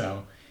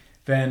 So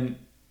then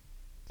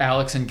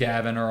Alex and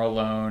Gavin are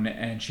alone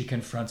and she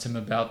confronts him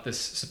about this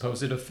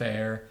supposed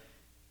affair.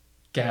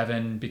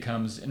 Gavin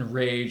becomes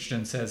enraged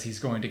and says he's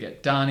going to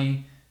get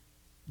Donnie.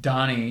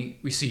 Donnie,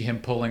 we see him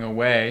pulling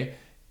away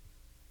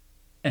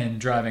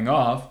and driving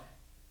off.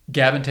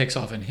 Gavin takes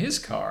off in his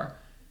car.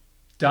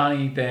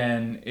 Donnie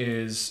then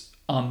is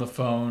on the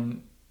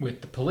phone with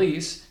the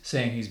police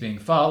saying he's being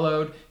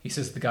followed. He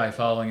says the guy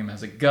following him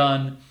has a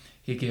gun.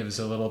 He gives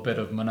a little bit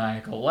of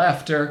maniacal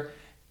laughter.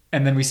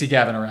 And then we see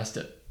Gavin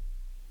arrested.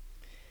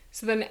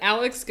 So then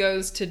Alex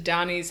goes to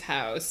Donnie's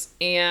house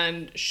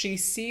and she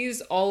sees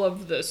all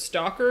of the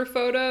stalker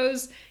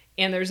photos,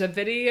 and there's a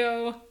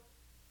video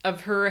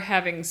of her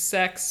having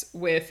sex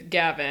with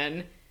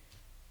Gavin,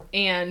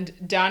 and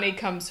Donnie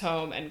comes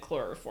home and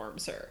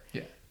chloroforms her.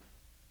 Yeah.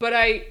 But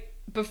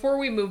before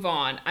we move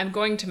on, I'm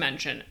going to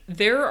mention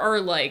there are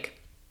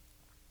like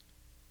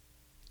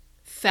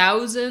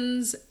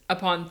thousands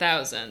upon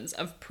thousands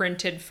of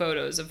printed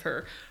photos of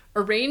her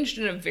arranged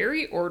in a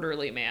very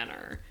orderly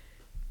manner.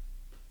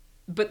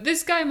 But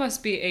this guy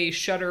must be a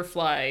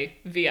Shutterfly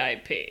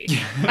VIP.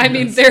 I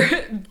mean,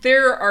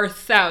 there are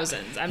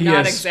thousands. I'm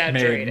not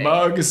exaggerating. He has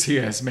made mugs. He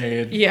has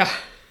made... Yeah.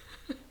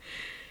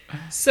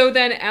 So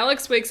then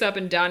Alex wakes up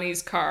in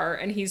Donnie's car,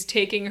 and he's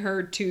taking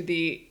her to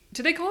the...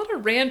 Do they call it a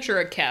ranch or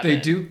a cabin? They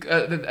do...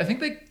 I think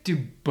they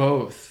do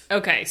both.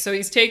 Okay, so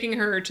he's taking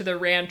her to the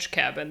ranch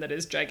cabin that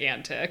is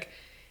gigantic,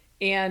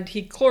 and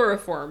he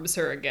chloroforms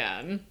her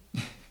again.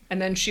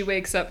 And then she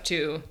wakes up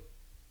to...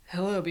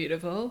 Hello,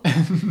 beautiful.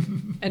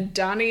 And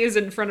Donnie is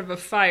in front of a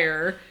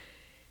fire,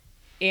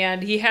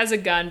 and he has a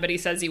gun, but he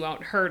says he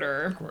won't hurt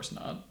her. Of course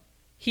not.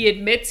 He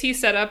admits he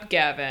set up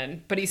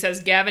Gavin, but he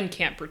says Gavin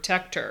can't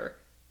protect her.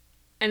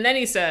 And then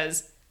he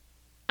says,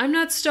 I'm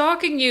not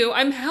stalking you,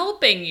 I'm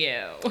helping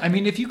you. I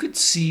mean, if you could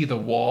see the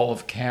wall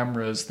of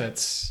cameras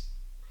that's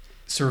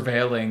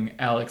surveilling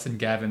Alex and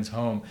Gavin's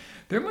home,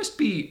 there must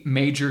be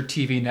major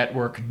TV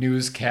network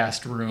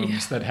newscast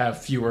rooms that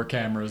have fewer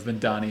cameras than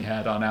Donnie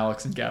had on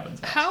Alex and Gavin's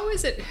house. How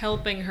is it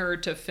helping her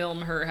to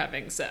film her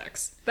having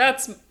sex?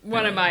 That's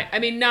one of my... I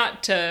mean,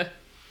 not to...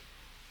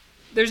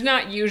 There's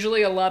not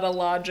usually a lot of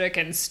logic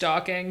in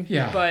stalking,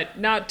 but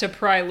not to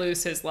pry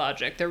loose his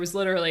logic. There was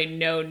literally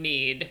no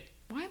need.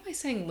 Why am I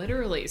saying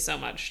literally so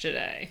much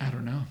today? I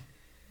don't know.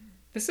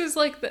 This is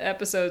like the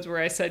episodes where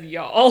I said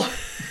y'all.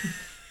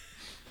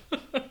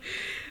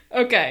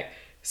 Okay,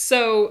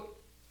 so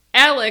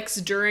Alex,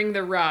 during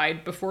the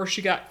ride, before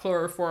she got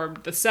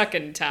chloroformed the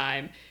second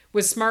time,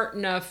 was smart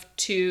enough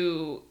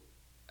to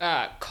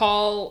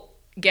call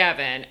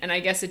Gavin, and I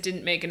guess it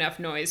didn't make enough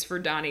noise for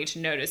Donnie to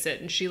notice it,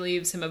 and she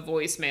leaves him a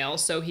voicemail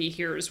so he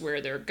hears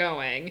where they're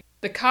going.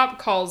 The cop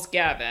calls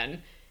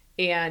Gavin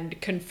and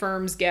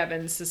confirms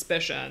Gavin's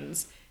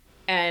suspicions,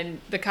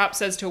 and the cop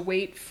says to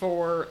wait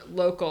for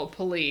local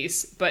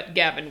police, but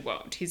Gavin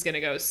won't. He's going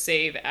to go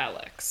save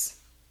Alex.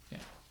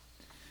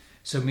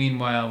 So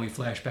meanwhile, we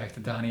flash back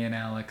to Donnie and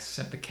Alex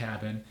at the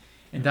cabin,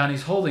 and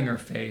Donnie's holding her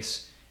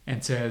face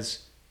and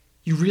says,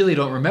 "You really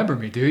don't remember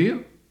me, do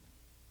you?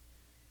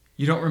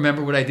 You don't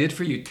remember what I did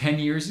for you 10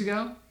 years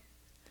ago?"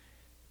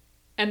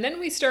 And then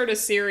we start a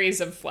series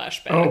of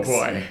flashbacks. Oh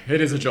boy,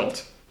 it is a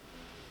jolt.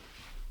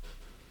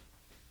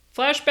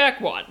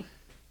 Flashback 1.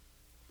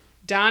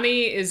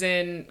 Donnie is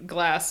in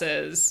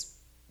glasses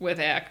with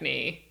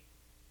acne,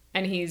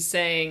 and he's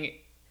saying,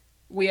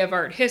 we have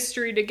art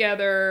history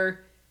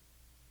together.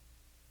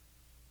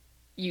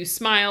 You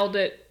smiled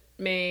at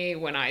me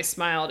when I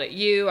smiled at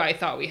you. I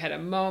thought we had a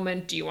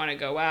moment. Do you want to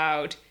go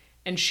out?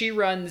 And she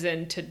runs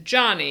into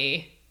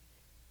Johnny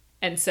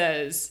and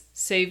says,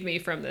 save me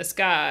from this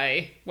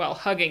guy, while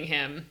hugging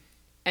him.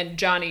 And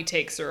Johnny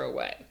takes her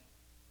away.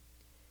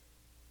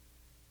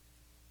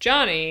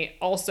 Johnny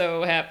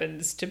also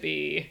happens to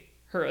be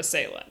her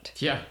assailant.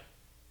 Yeah.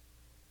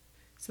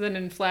 So then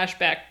in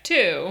flashback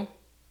 2...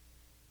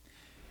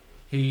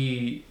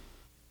 he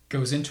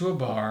goes into a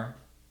bar,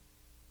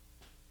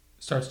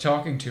 starts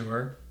talking to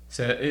her,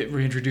 it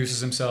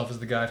reintroduces himself as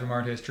the guy from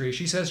art history.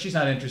 She says she's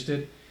not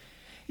interested.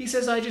 He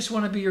says, I just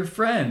want to be your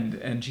friend.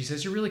 And she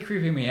says, you're really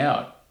creeping me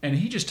out. And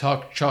he just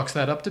chalks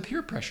that up to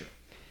peer pressure.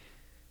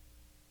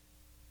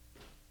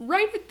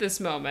 Right at this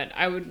moment,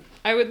 I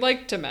would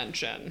like to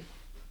mention,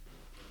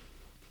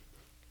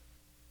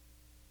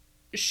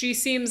 she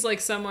seems like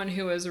someone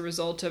who, as a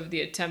result of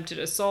the attempted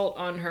assault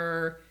on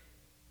her,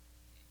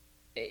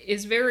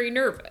 is very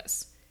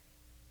nervous.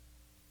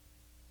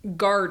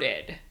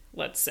 Guarded,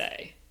 let's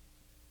say.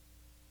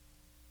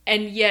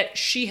 And yet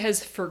she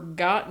has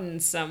forgotten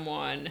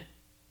someone,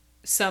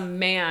 some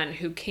man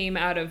who came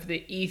out of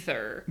the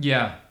ether.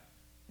 Yeah.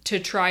 To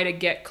try to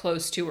get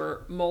close to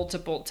her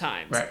multiple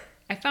times. Right.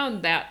 I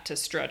found that to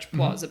stretch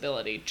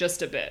plausibility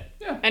just a bit.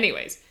 Yeah.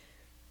 Anyways,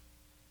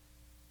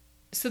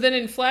 So then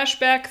in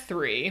flashback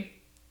 3,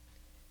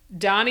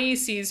 Donnie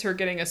sees her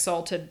getting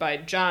assaulted by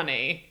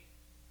Johnny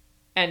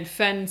and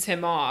fends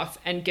him off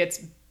and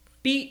gets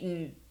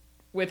beaten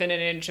within an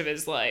inch of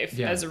his life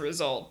as a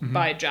result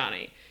by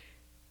Johnny.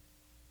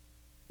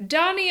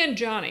 Donnie and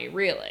Johnny,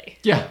 really?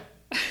 Yeah.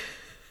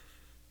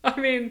 I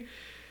mean,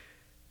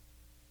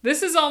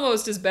 this is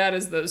almost as bad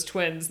as those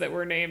twins that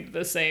were named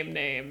the same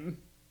name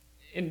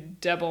in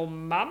Double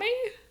Mommy?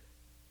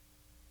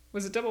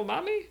 Was it Double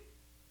Mommy?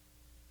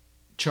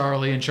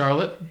 Charlie and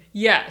Charlotte?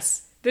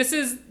 Yes. This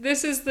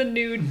is the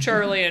new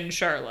Charlie and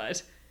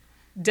Charlotte.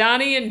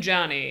 Donnie and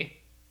Johnny.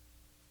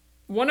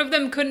 One of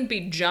them couldn't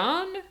be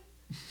John?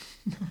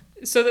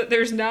 So that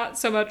there's not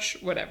so much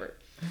whatever.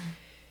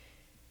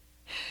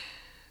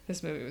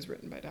 This movie was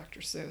written by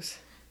Dr. Seuss.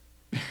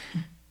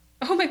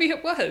 Oh, maybe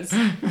it was.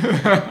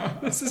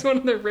 This is one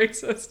of the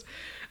racist,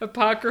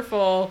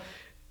 apocryphal...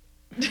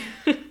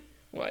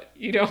 What?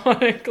 You don't want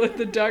to include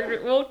the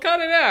doctor? Well, cut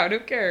it out. Who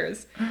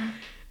cares?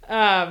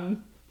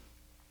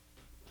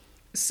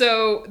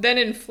 So then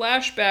in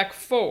flashback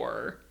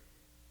 4,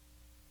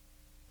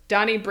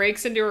 Donnie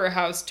breaks into her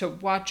house to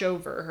watch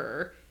over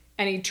her,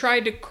 and he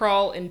tried to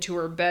crawl into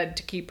her bed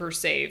to keep her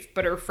safe,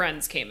 but her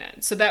friends came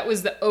in. So that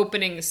was the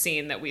opening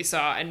scene that we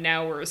saw, and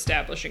now we're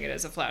establishing it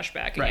as a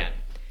flashback again.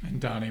 And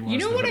Donnie was You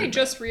know what I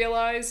just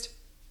realized?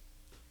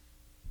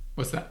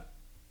 What's that?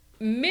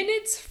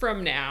 Minutes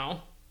from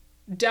now,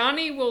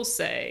 Donnie will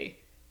say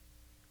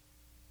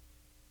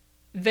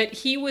that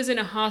he was in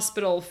a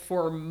hospital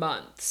for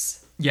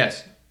months.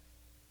 Yes.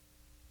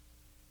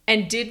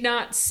 And did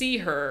not see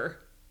her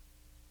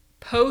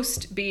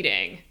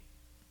post-beating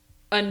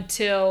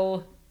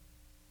until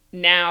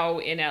now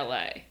in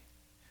LA.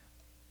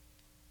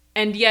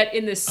 And yet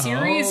in the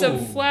series of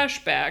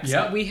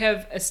flashbacks, we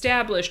have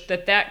established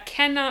that that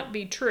cannot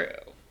be true.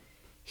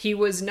 He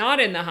was not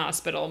in the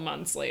hospital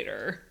months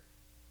later.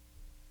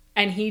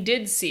 And he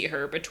did see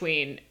her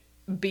between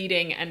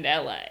beating and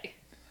LA.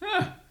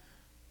 Huh.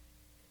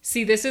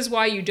 See, this is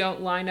why you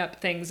don't line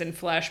up things in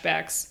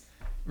flashbacks.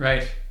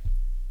 Right.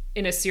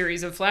 In a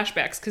series of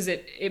flashbacks, because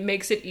it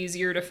makes it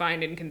easier to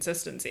find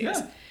inconsistencies.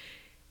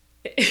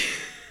 Yeah.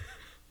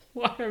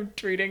 Why I'm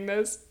treating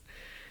this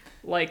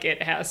like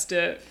it has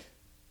to...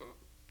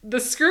 The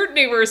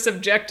scrutiny we're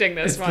subjecting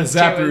this one to is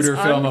unfair. It's the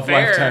Zapruder film of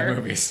Lifetime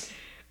movies.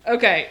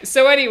 Okay,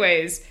 so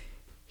anyways...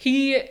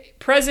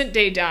 present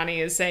day Donnie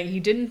is saying he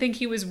didn't think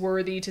he was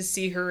worthy to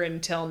see her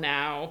until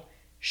now.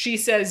 She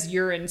says,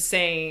 "You're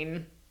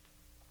insane."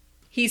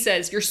 He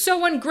says, "You're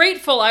so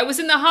ungrateful. I was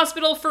in the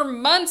hospital for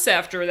months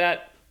after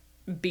that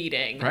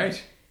beating."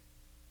 Right.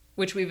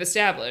 Which we've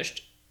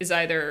established is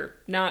either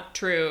not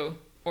true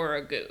or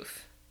a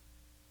goof.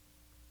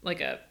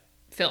 Like a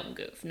film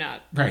goof,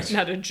 not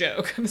a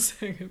joke. I'm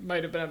saying it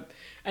might have been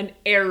an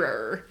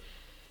error.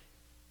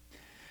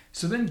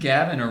 So then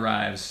Gavin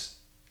arrives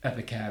at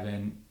the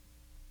cabin.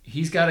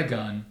 He's got a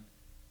gun.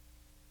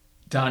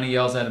 Donnie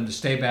yells at him to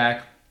stay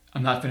back.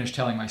 I'm not finished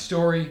telling my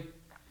story.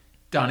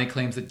 Donnie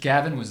claims that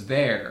Gavin was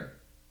there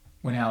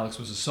when Alex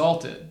was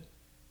assaulted.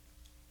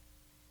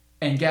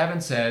 And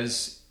Gavin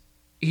says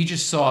he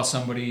just saw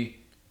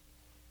somebody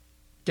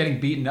getting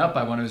beaten up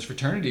by one of his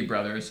fraternity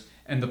brothers,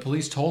 and the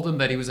police told him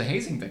that he was a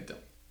hazing victim.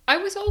 I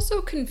was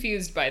also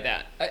confused by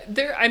that.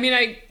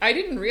 I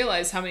didn't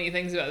realize how many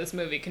things about this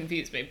movie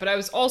confused me, but I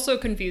was also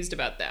confused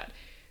about that.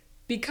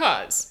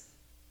 Because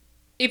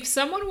if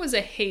someone was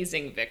a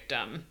hazing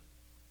victim,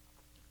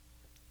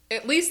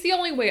 at least the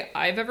only way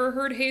I've ever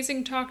heard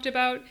hazing talked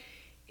about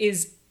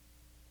is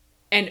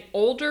an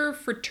older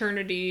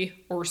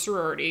fraternity or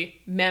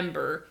sorority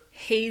member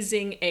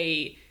hazing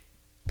a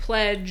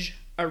pledge,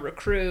 a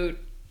recruit,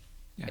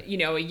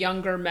 a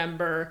younger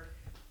member,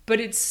 but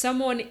it's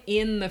someone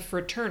in the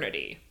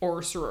fraternity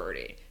or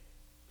sorority.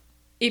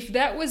 If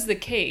that was the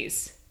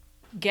case,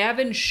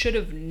 Gavin should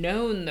have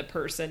known the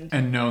person.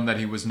 And known that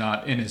he was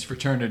not in his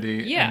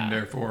fraternity. Yeah. And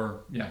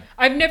therefore,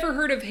 I've never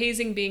heard of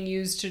hazing being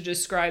used to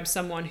describe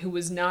someone who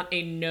was not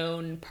a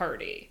known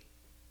party.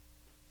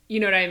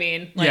 You know what I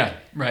mean? Yeah,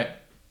 right.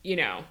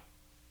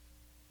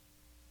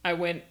 I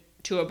went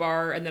to a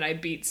bar and then I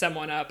beat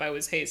someone up. I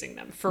was hazing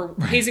them.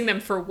 Hazing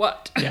them for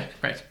what? Yeah,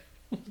 right.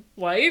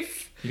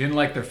 Life? You didn't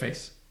like their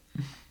face.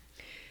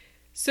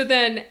 So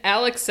then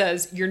Alex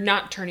says, "You're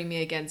not turning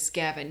me against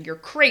Gavin. You're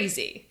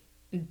crazy."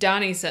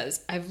 Donnie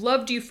says, "I've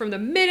loved you from the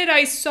minute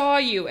I saw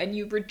you, and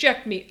you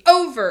reject me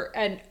over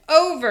and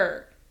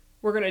over.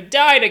 We're going to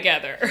die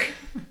together."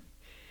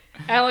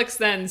 Alex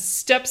then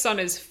steps on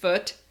his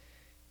foot.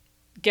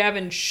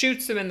 Gavin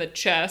shoots him in the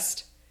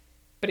chest,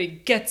 but he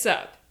gets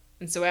up.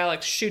 And so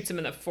Alex shoots him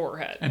in the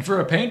forehead. And for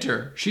a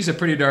painter, she's a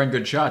pretty darn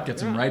good shot.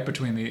 Gets him right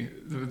between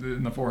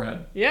in the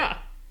forehead. Yeah.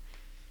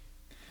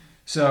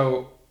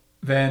 So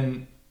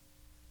then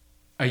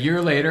a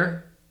year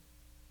later,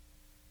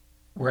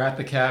 we're at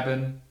the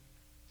cabin.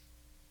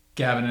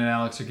 Gavin and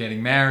Alex are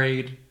getting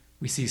married.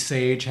 We see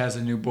Sage has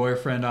a new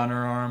boyfriend on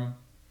her arm.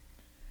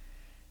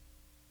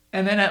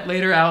 And then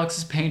later, Alex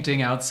is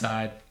painting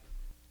outside.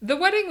 The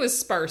wedding was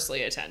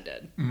sparsely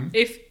attended.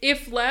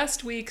 If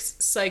last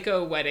week's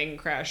Psycho Wedding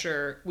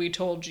Crasher, we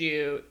told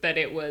you that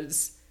it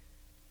was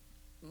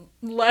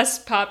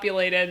less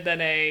populated than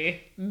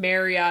a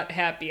Marriott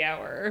happy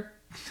hour,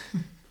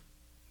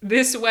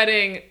 this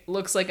wedding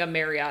looks like a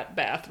Marriott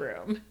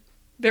bathroom.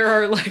 There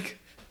are like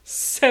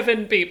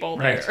 7 people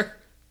there. Right.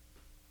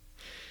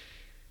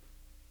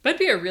 That'd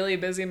be a really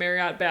busy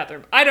Marriott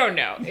bathroom. I don't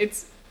know.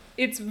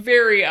 It's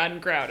very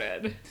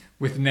uncrowded.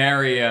 With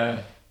nary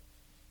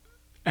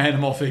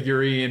animal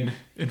figurine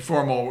in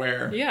formal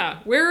wear. Yeah.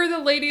 Where are the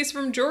ladies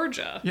from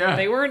Georgia? Yeah.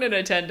 They weren't in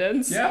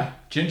attendance. Yeah.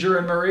 Ginger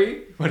and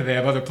Marie. What, do they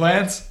have other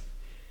plans?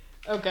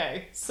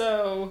 Okay,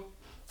 so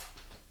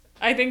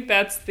I think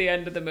that's the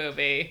end of the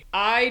movie.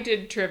 I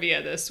did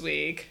trivia this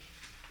week.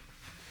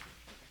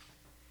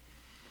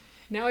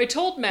 Now, I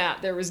told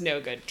Matt there was no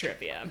good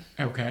trivia.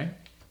 Okay.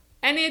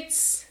 And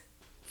it's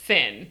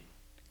thin,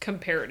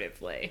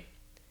 comparatively.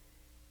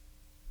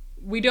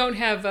 We don't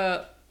have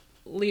a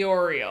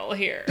Leoriel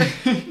here.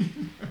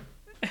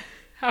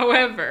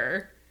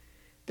 However,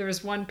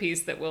 there's one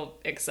piece that will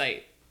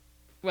excite,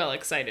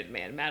 excited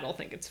man. Matt will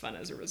think it's fun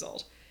as a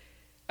result.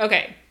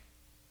 Okay.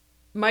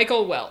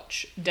 Michael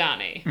Welch,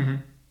 Donnie. Mm-hmm.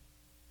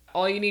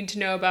 All you need to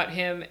know about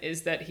him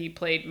is that he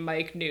played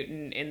Mike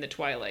Newton in the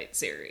Twilight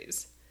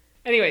series.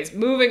 Anyways,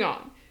 moving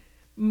on.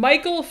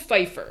 Michael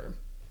Pfeiffer,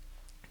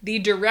 the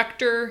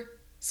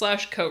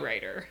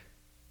director/co-writer.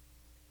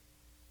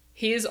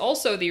 He is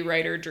also the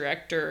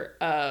writer-director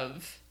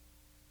of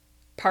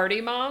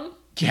Party Mom.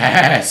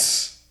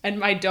 Yes! And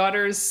My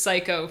Daughter's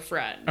Psycho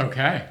Friend.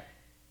 Okay.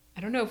 I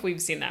don't know if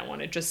we've seen that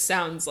one. It just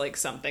sounds like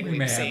something We we've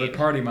may seen. have, but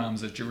Party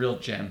Mom's a real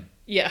gem.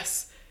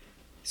 Yes.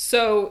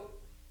 So,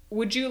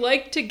 would you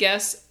like to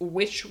guess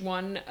which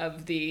one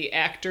of the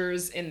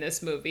actors in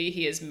this movie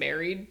he is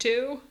married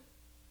to?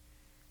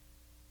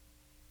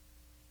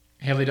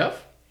 Haley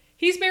Duff?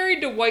 He's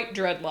married to White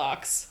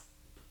Dreadlocks.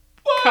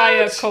 What?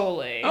 Kaya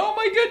Coley. Oh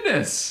my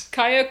goodness!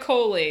 Kaya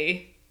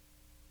Coley,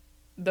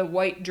 the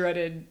white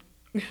dreaded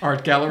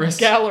Art gallerist?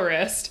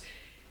 gallerist.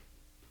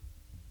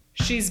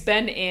 She's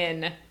been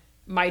in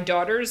My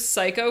Daughter's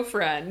Psycho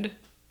Friend,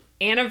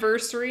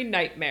 Anniversary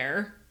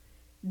Nightmare,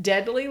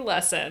 Deadly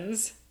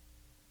Lessons,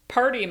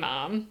 Party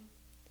Mom,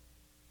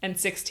 and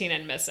 16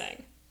 and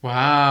Missing.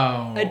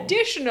 Wow.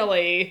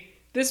 Additionally,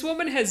 this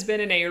woman has been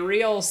in a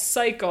real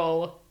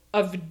cycle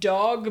of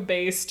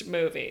dog-based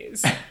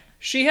movies.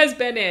 She has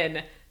been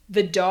in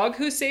The Dog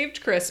Who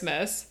Saved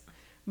Christmas,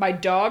 My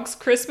Dog's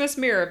Christmas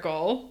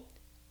Miracle,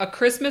 A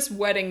Christmas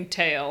Wedding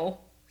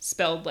Tale,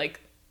 spelled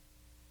like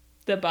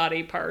the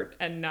body part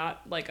and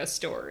not like a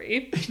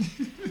story,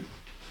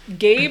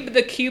 Gabe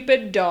the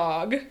Cupid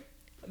Dog,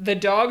 The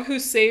Dog Who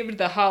Saved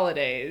the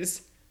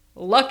Holidays,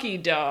 Lucky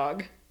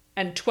Dog,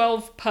 and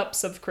 12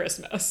 Pups of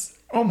Christmas.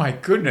 Oh my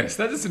goodness,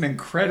 that is an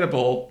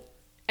incredible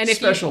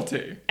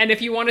specialty. And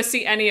if you want to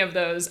see any of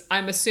those,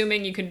 I'm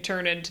assuming you can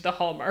turn into the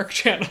Hallmark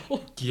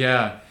Channel.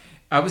 Yeah.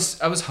 I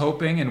was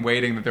hoping and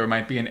waiting that there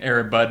might be an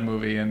Air Bud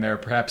movie in there,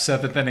 perhaps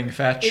Seventh Inning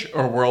Fetch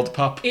or World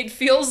Pup. It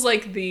feels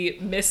like the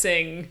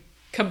missing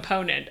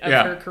component of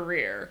her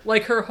career.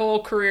 Like her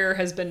whole career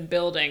has been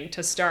building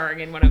to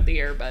starring in one of the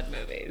Air Bud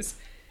movies.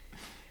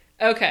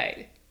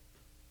 Okay.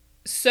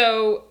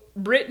 So,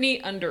 Brittany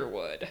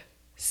Underwood,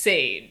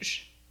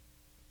 Sage.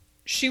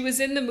 She was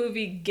in the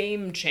movie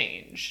Game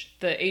Change,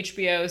 the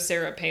HBO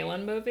Sarah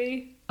Palin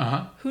movie.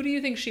 Uh-huh. Who do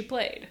you think she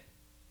played?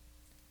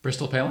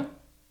 Bristol Palin?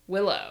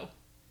 Willow.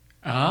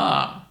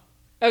 Ah.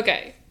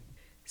 Okay.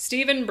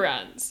 Stephen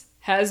Bruns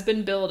has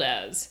been billed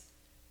as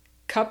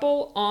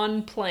couple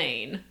on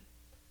plane,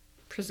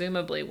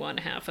 presumably one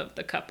half of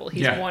the couple.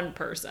 He's one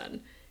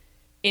person.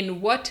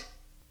 In what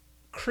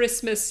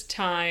Christmas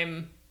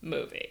time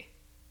movie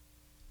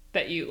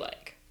that you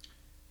like?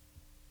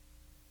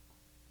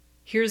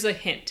 Here's a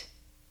hint.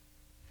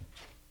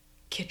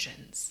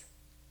 Kitchens.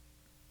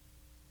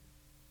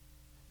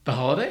 The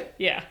Holiday?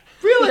 Yeah.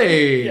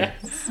 Really?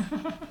 Yes.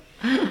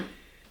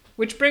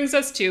 Which brings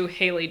us to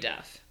Haley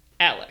Duff,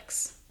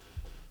 Alex.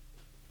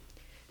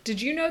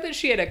 Did you know that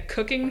she had a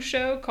cooking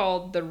show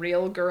called The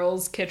Real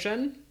Girl's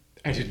Kitchen?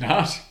 I did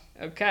not.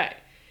 Okay.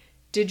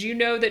 Did you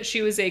know that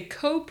she was a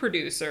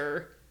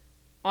co-producer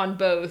on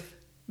both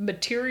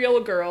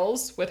Material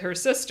Girls with her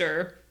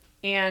sister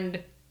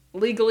and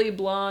Legally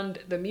Blonde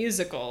the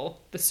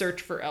musical, The Search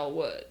for Elle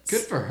Woods?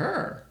 Good for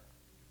her.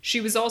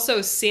 She was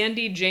also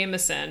Sandy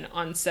Jameson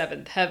on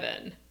Seventh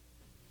Heaven.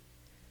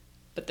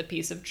 But the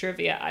piece of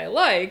trivia I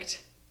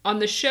liked, on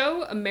the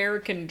show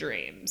American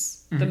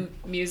Dreams, the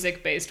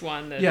music-based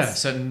one that's...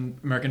 set in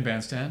American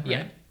Bandstand, right?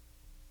 Yeah.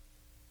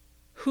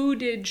 Who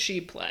did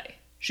she play?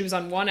 She was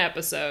on one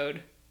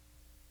episode,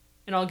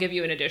 and I'll give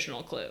you an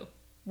additional clue.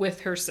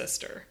 With her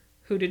sister.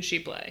 Who did she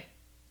play?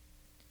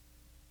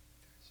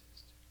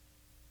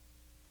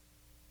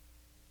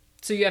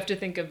 So you have to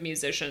think of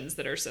musicians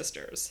that are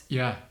sisters.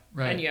 Yeah,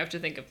 right. And you have to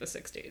think of the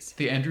 60s.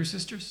 The Andrews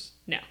Sisters?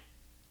 No.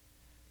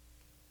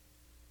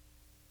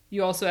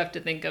 You also have to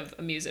think of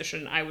a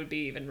musician I would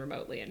be even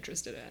remotely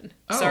interested in.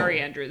 Oh. Sorry,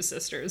 Andrews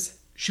Sisters.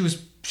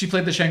 She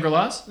played the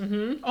Shangri-Las?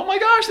 Mm-hmm. Oh my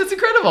gosh, that's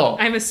incredible.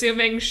 I'm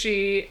assuming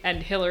she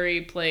and Hillary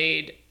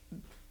played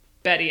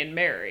Betty and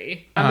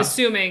Mary. I'm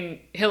assuming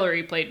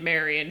Hillary played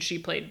Mary and she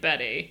played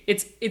Betty.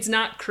 It's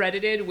not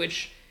credited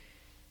which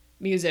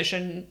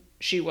musician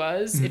she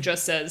was. It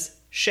just says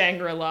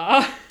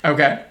Shangri-La.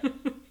 Okay.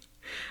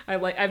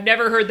 I've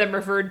never heard them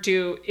referred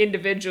to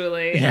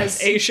individually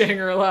as a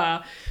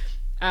Shangri-La.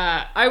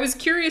 I was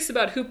curious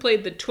about who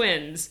played the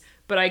twins,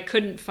 but I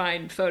couldn't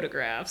find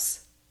photographs.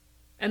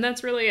 And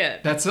that's really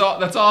it. That's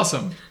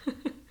awesome.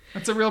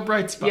 That's a real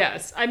bright spot.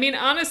 Yes. I mean,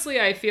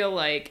 honestly, I feel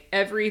like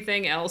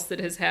everything else that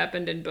has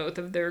happened in both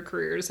of their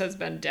careers has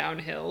been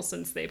downhill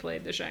since they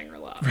played the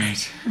Shangri-La.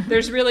 Right.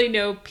 There's really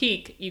no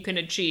peak you can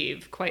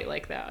achieve quite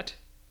like that.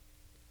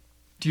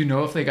 Do you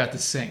know if they got to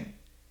sing?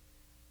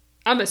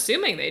 I'm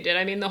assuming they did.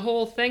 I mean, the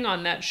whole thing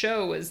on that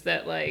show was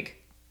that,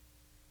 like,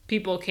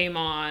 people came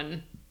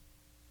on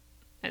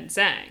and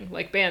sang,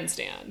 like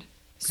bandstand.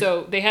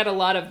 So they had a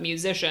lot of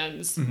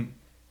musicians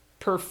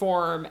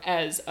perform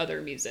as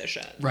other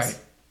musicians. Right.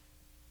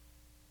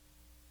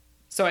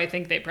 So I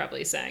think they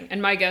probably sang.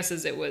 And my guess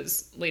is it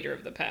was Leader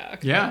of the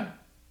Pack. Yeah.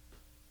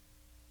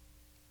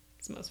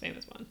 It's the most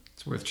famous one.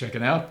 It's worth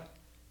checking out.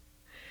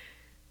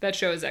 That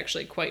show is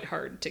actually quite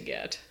hard to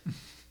get.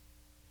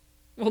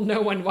 Well,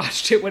 no one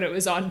watched it when it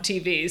was on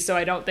TV, so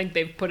I don't think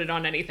they've put it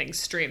on anything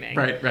streaming.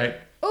 Right.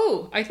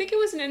 Oh, I think it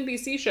was an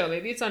NBC show.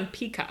 Maybe it's on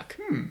Peacock.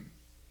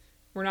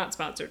 We're not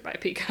sponsored by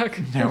Peacock.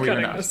 No, We're we are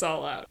cutting not. this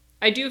all out.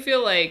 I do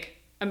feel like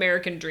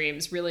American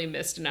Dreams really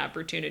missed an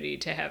opportunity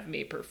to have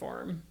me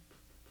perform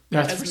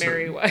That's as for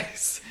Mary certain.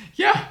 Weiss.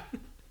 Yeah.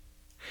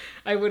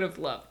 I would have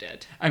loved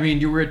it. I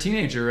mean, you were a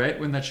teenager, right,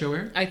 when that show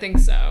aired? I think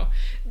so.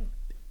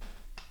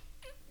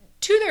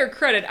 To their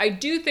credit, I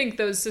do think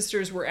those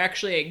sisters were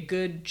actually a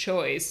good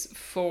choice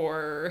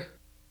for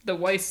the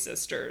Weiss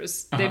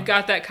sisters. They've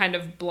got that kind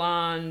of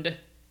blonde,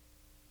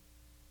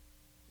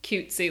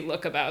 cutesy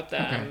look about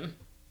them. Okay.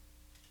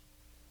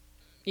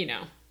 You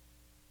know,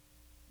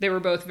 they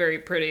were both very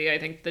pretty. I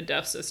think the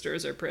Duff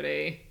sisters are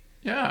pretty.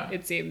 Yeah.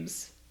 It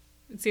seems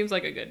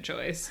like a good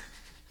choice.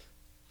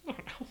 I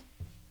don't know.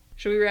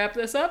 Should we wrap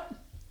this up?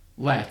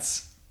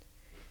 Let's.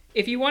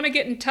 If you want to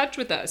get in touch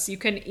with us, you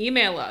can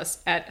email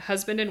us at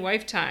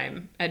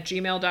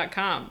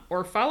husbandandwifetime@gmail.com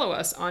or follow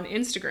us on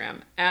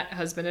Instagram at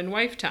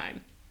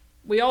husbandandwifetime.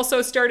 We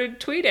also started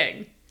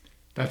tweeting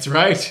That's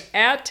right.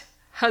 at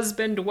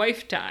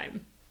husbandwifetime.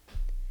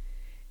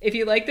 If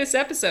you like this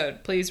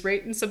episode, please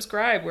rate and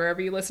subscribe wherever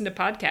you listen to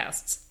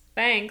podcasts.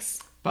 Thanks.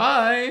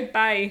 Bye.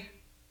 Bye.